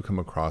important things you come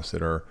across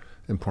that are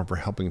important for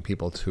helping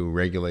people to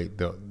regulate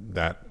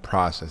that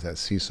process, that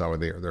seesaw where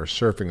they're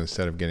surfing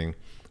instead of getting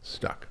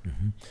stuck?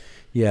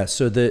 Yeah,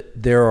 so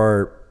there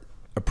are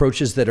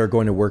approaches that are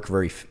going to work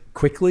very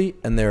quickly,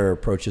 and there are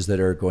approaches that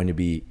are going to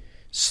be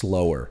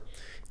slower.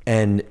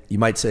 And you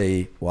might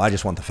say, well, I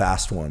just want the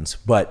fast ones,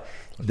 but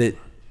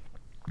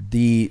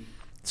the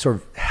sort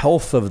of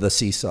health of the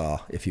seesaw,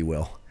 if you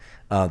will,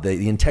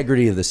 the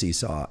integrity of the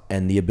seesaw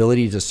and the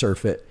ability to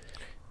surf it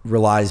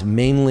relies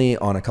mainly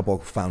on a couple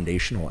of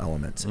foundational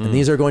elements. And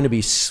these are going to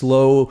be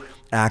slow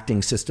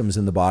acting systems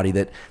in the body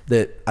that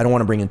I don't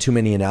want to bring in too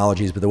many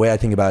analogies, but the way I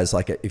think about it is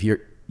like if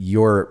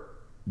your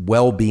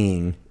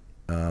well-being,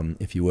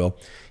 if you will,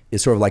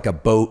 is sort of like a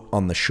boat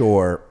on the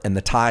shore, and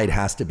the tide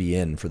has to be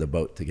in for the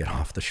boat to get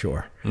off the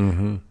shore.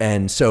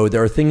 And so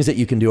there are things that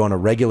you can do on a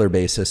regular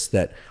basis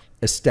that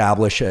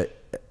establish a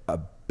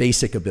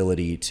basic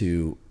ability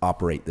to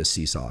operate the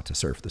seesaw, to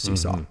surf the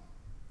seesaw.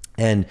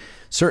 And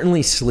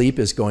certainly sleep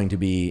is going to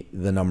be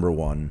the number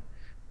one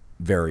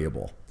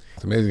variable.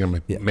 It's amazing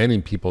how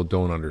many people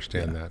don't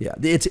understand that. Yeah,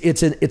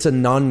 it's a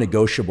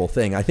non-negotiable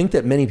thing. I think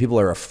that many people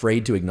are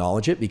afraid to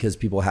acknowledge it because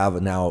people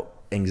have now,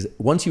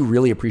 once you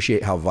really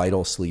appreciate how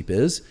vital sleep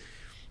is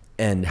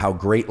and how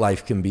great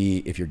life can be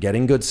if you're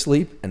getting good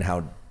sleep and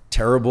how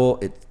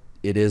terrible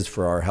it is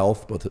for our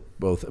health,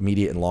 both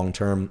immediate and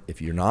long-term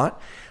if you're not,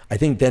 I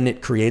think then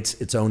it creates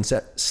its own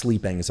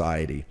sleep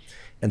anxiety.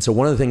 And so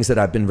one of the things that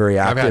I've been very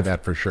active. I've had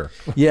that for sure.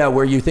 Yeah,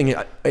 where you think,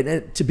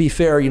 to be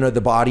fair,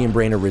 the body and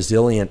brain are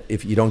resilient.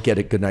 If you don't get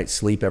a good night's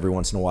sleep every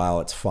once in a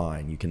while, it's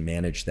fine. You can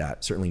manage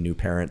that. Certainly new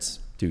parents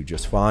do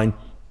just fine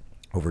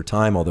over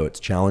time, although it's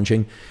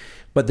challenging.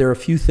 But there are a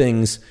few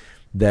things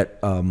that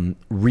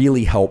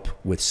really help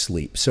with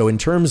sleep. So in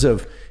terms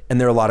of, and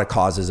there are a lot of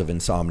causes of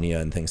insomnia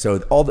and things. So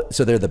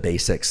so they're the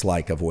basics,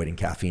 like avoiding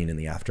caffeine in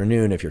the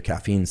afternoon, if you're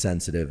caffeine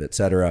sensitive, et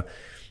cetera.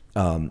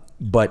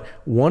 But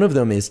one of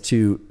them is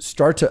to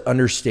start to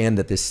understand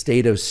that this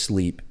state of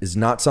sleep is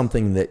not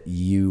something that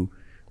you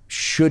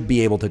should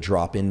be able to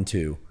drop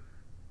into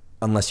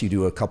unless you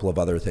do a couple of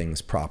other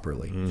things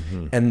properly.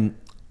 And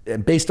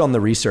based on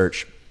the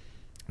research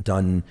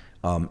done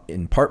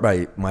in part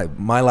by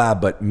my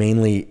lab, but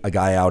mainly a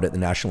guy out at the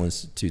National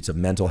Institutes of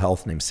Mental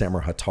Health named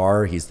Samar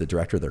Hattar. He's the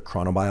director of their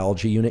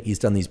chronobiology unit. He's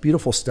done these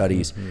beautiful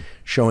studies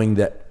showing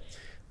that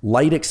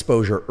light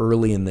exposure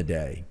early in the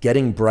day,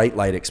 getting bright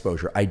light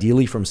exposure,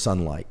 ideally from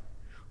sunlight,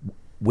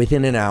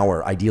 within an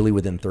hour, ideally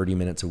within 30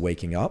 minutes of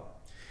waking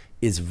up,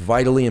 is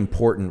vitally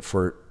important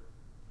for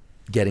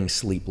getting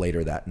sleep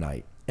later that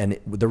night. And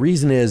the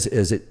reason is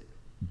it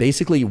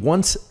basically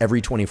once every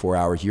 24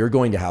 hours, you're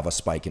going to have a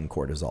spike in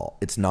cortisol.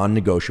 It's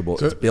non-negotiable.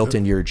 It's built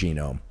into your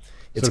genome.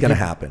 It's going to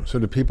happen. So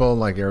do people in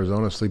like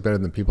Arizona sleep better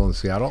than people in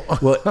Seattle?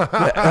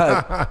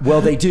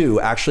 Well, they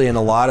do actually. And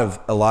a lot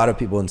of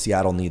people in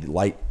Seattle need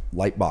light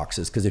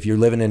boxes, because if you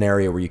live in an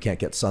area where you can't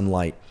get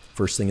sunlight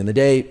first thing in the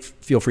day,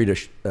 feel free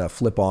to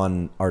flip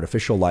on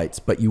artificial lights.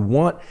 But you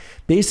want,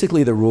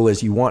 basically the rule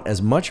is you want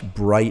as much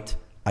bright,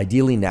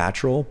 ideally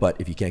natural, but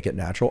if you can't get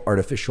natural,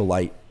 artificial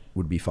light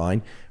would be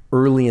fine,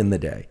 early in the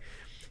day.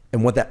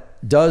 And what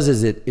that does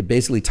is it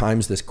basically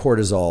times this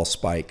cortisol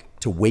spike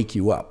to wake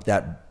you up.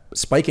 That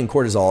spike in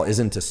cortisol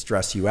isn't to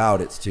stress you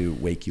out, it's to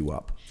wake you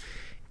up.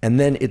 And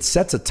then it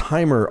sets a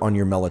timer on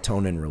your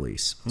melatonin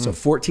release. So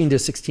 14 to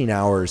 16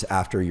 hours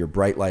after your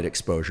bright light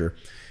exposure,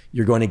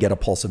 you're going to get a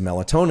pulse of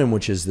melatonin,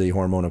 which is the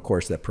hormone, of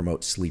course, that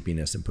promotes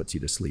sleepiness and puts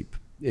you to sleep,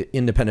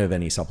 independent of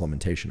any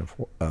supplementation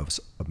of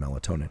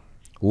melatonin.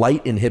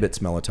 Light inhibits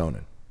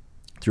melatonin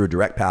through a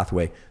direct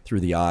pathway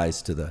through the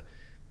eyes to the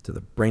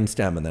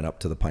brainstem and then up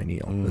to the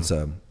pineal. It's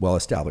a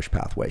well-established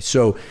pathway.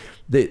 So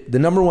the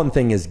number one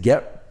thing is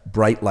get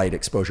bright light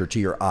exposure to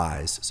your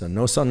eyes. So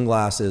no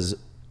sunglasses,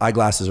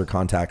 eyeglasses or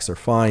contacts are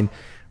fine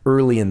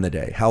early in the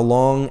day. How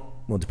long?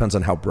 Well, it depends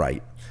on how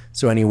bright.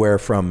 So anywhere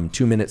from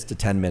 2 minutes to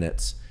 10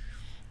 minutes.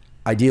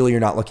 Ideally, you're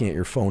not looking at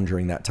your phone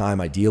during that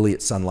time. Ideally,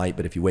 it's sunlight,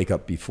 but if you wake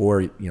up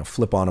before,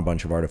 flip on a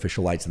bunch of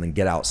artificial lights and then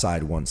get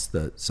outside once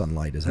the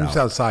sunlight is out. Just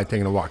outside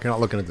taking a walk. You're not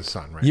looking at the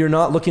sun, right? You're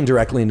not looking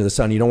directly into the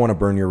sun. You don't want to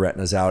burn your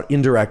retinas out.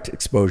 Indirect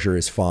exposure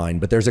is fine,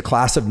 but there's a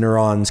class of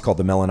neurons called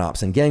the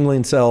melanopsin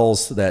ganglion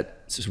cells that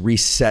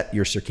reset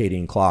your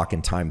circadian clock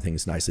and time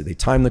things nicely. They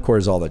time the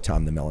cortisol, they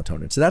time the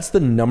melatonin. So that's the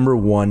number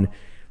one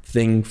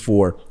thing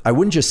for, I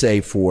wouldn't just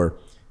say for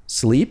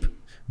sleep,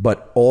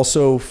 but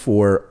also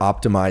for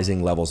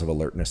optimizing levels of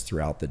alertness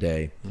throughout the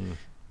day.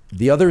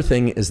 The other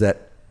thing is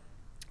that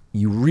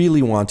you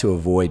really want to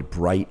avoid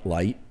bright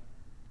light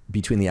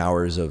between the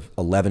hours of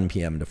 11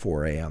 p.m. to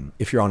 4 a.m.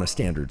 if you're on a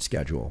standard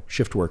schedule.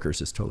 Shift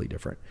workers is totally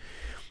different.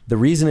 The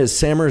reason is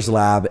Samer's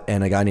lab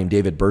and a guy named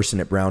David Burson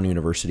at Brown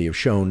University have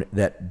shown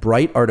that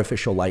bright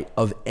artificial light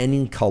of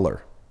any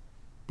color,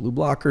 blue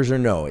blockers or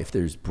no, if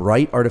there's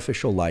bright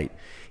artificial light,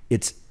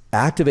 it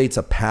activates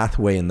a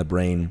pathway in the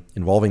brain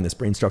involving this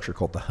brain structure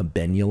called the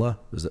habenula.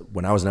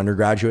 When I was an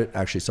undergraduate,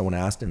 actually someone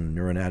asked in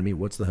neuroanatomy,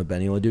 what's the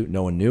habenula do?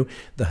 No one knew.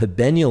 The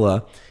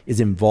habenula is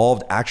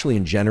involved actually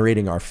in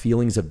generating our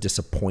feelings of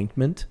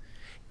disappointment.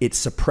 It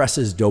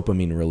suppresses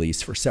dopamine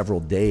release for several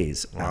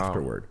days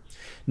afterward.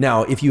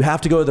 Now, if you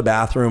have to go to the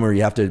bathroom or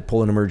you have to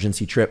pull an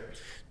emergency trip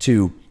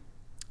to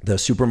the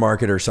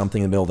supermarket or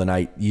something in the middle of the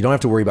night, you don't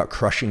have to worry about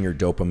crushing your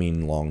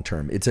dopamine long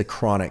term. It's a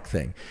chronic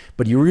thing.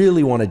 But you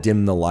really want to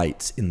dim the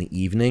lights in the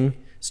evening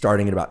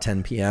starting at about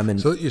 10 p.m.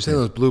 And so you're saying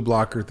those blue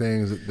blocker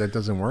things, that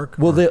doesn't work?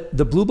 Well,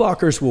 the blue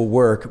blockers will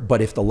work,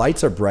 but if the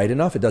lights are bright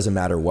enough, it doesn't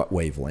matter what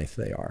wavelength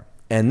they are.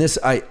 And this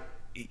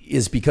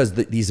is because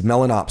these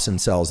melanopsin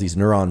cells, these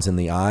neurons in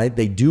the eye,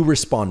 they do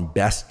respond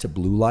best to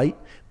blue light,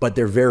 but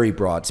they're very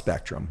broad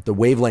spectrum, the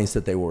wavelengths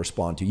that they will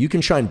respond to. You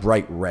can shine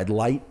bright red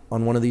light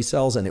on one of these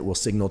cells and it will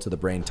signal to the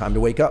brain, time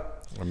to wake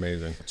up.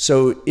 Amazing.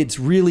 So it's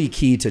really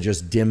key to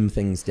just dim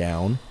things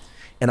down.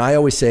 And I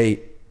always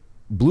say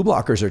blue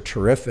blockers are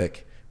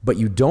terrific, but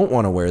you don't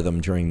want to wear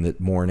them during the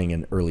morning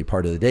and early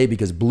part of the day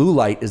because blue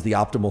light is the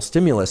optimal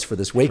stimulus for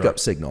this wake up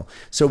signal.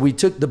 So we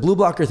took the blue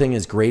blocker thing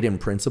is great in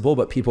principle,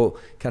 but people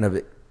kind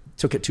of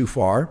took it too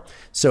far.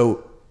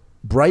 So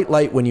bright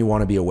light when you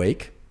want to be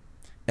awake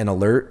and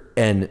alert,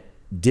 and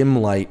dim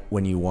light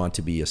when you want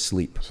to be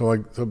asleep.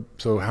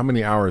 So how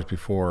many hours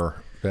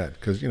before bed?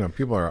 Because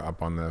people are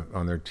up on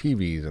their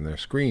TVs and their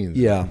screens,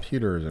 and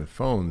computers and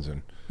phones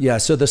and. Yeah,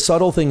 so the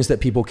subtle things that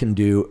people can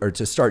do are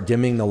to start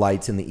dimming the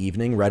lights in the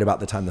evening, right about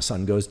the time the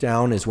sun goes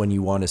down is when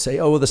you want to say,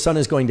 oh, well, the sun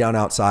is going down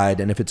outside,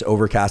 and if it's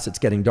overcast, it's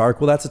getting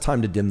dark. Well, that's the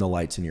time to dim the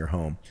lights in your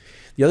home.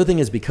 The other thing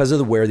is because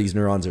of where these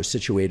neurons are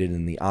situated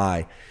in the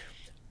eye,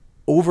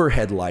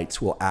 overhead lights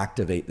will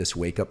activate this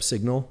wake-up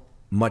signal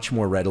much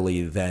more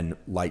readily than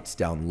lights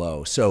down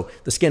low. So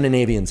the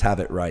Scandinavians have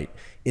it right.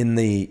 In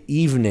the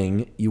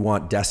evening, you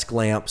want desk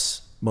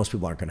lamps. Most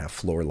people aren't going to have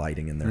floor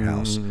lighting in their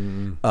house.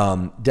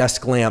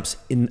 Desk lamps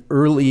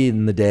early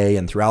in the day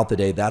and throughout the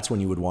day, that's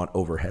when you would want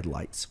overhead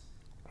lights.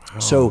 Wow.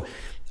 So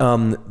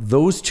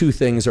those two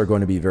things are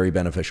going to be very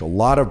beneficial. A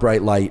lot of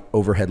bright light,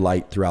 overhead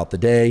light throughout the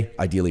day,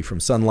 ideally from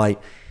sunlight.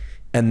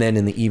 And then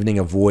in the evening,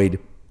 avoid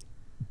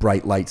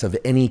bright lights of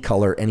any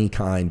color, any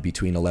kind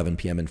between 11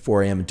 p.m. and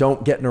 4 a.m.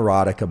 Don't get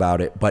neurotic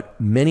about it, but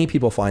many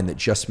people find that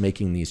just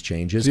making these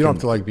changes. So you don't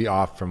have to be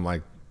off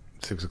from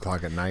 6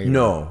 o'clock at night?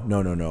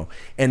 No.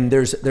 And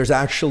there's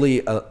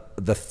actually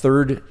the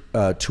third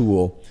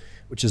tool,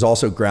 which is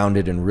also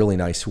grounded in really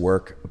nice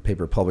work. A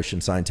paper published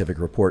in Scientific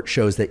Report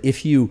shows that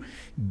if you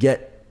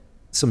get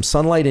some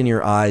sunlight in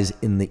your eyes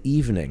in the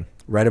evening,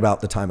 right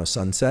about the time of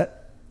sunset,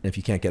 and if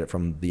you can't get it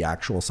from the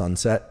actual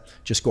sunset,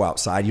 just go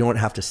outside. You don't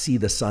have to see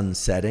the sun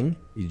setting.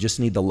 You just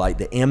need the light.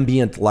 The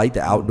ambient light,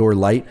 the outdoor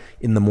light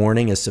in the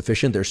morning is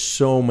sufficient. There's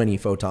so many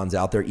photons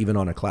out there, even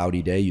on a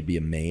cloudy day, you'd be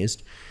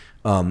amazed.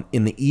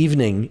 In the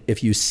evening,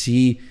 if you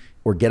see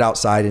or get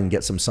outside and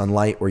get some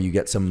sunlight or you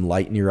get some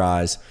light in your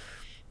eyes,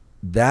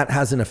 that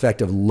has an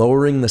effect of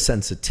lowering the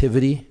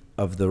sensitivity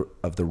of the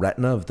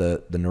retina, of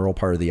the neural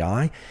part of the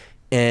eye,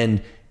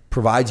 and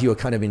provides you a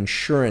kind of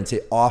insurance.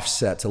 It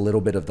offsets a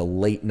little bit of the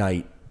late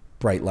night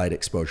bright light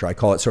exposure. I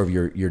call it sort of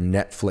your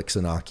Netflix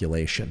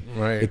inoculation.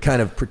 Right. It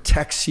kind of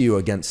protects you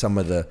against some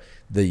of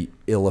the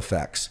ill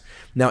effects.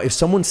 Now, if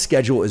someone's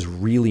schedule is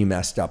really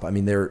messed up,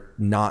 they're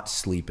not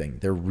sleeping,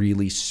 they're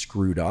really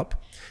screwed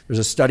up. There's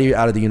a study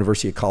out of the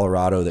University of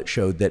Colorado that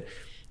showed that,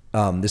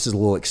 this is a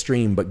little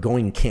extreme, but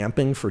going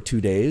camping for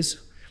 2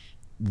 days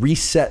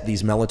reset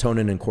these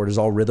melatonin and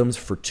cortisol rhythms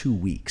for 2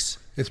 weeks.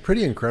 It's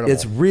pretty incredible.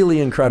 It's really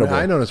incredible.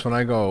 I notice when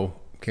I go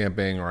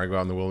camping or I go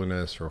out in the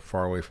wilderness or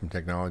far away from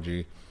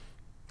technology,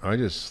 I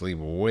just sleep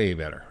way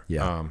better.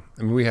 Yeah.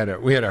 We had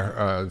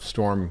a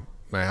storm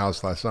in my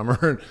house last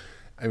summer.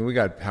 We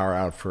got power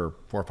out for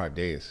 4 or 5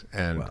 days,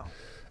 and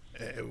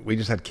we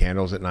just had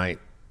candles at night,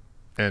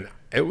 and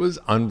it was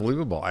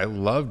unbelievable. I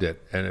loved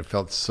it, and it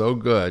felt so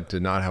good to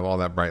not have all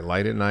that bright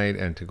light at night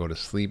and to go to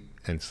sleep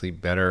and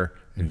sleep better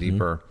and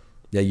deeper.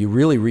 Yeah, you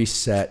really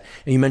reset.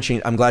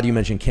 And I'm glad you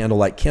mentioned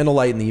candlelight.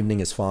 Candlelight in the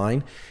evening is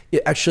fine.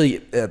 It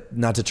actually,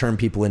 not to turn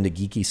people into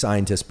geeky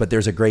scientists, but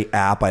there's a great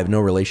app. I have no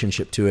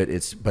relationship to it.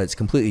 But it's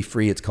completely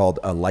free. It's called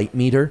a Light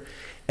Meter.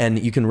 And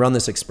you can run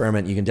this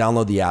experiment. You can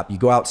download the app. You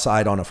go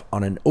outside on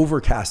an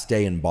overcast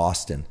day in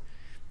Boston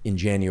in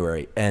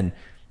January and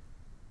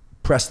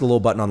press the little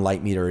button on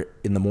Light Meter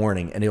in the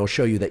morning, and it'll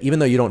show you that even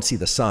though you don't see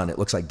the sun, it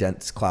looks like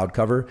dense cloud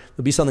cover.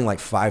 There'll be something like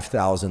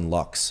 5,000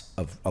 lux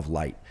of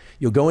light.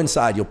 You'll go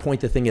inside, you'll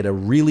point the thing at a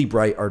really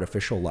bright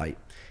artificial light,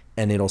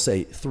 and it'll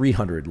say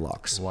 300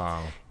 lux.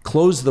 Wow.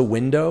 Close the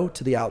window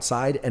to the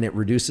outside, and it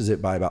reduces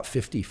it by about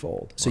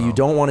 50-fold. So you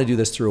don't want to do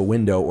this through a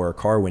window or a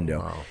car window.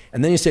 Wow.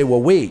 And then you say,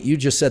 well, wait, you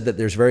just said that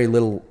there's very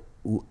little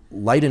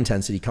light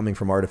intensity coming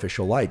from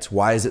artificial lights.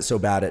 Why is it so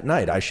bad at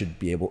night? I should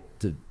be able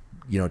to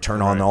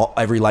turn on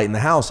every light in the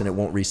house and it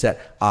won't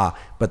reset.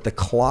 But the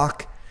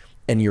clock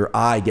and your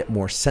eye get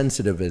more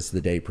sensitive as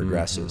the day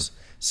progresses.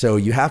 So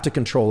you have to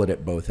control it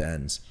at both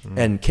ends.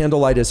 And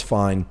candlelight is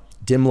fine.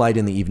 Dim light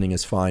in the evening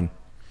is fine.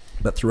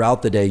 But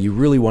throughout the day, you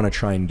really want to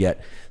try and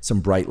get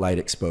some bright light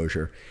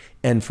exposure.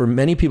 And for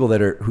many people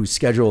whose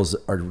schedules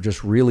are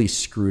just really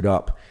screwed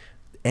up,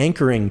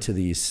 anchoring to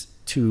these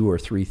 2 or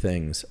 3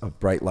 things of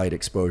bright light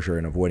exposure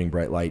and avoiding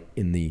bright light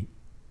in the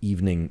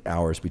evening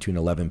hours between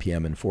 11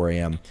 p.m. and 4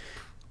 a.m.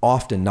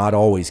 often, not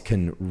always,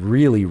 can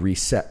really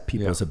reset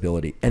people's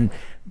ability. And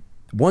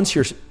once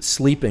you're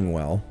sleeping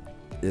well,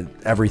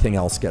 everything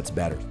else gets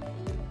better.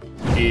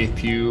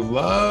 If you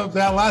love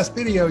that last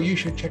video, you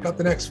should check out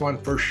the next one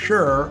for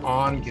sure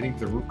on getting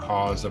to the root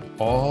cause of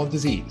all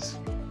disease.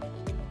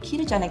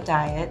 Ketogenic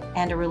diet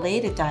and a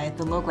related diet,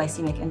 the low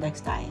glycemic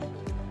index diet,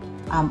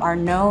 are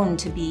known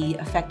to be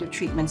effective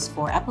treatments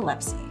for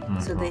epilepsy.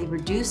 So they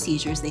reduce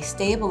seizures, they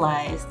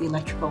stabilize the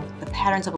patterns of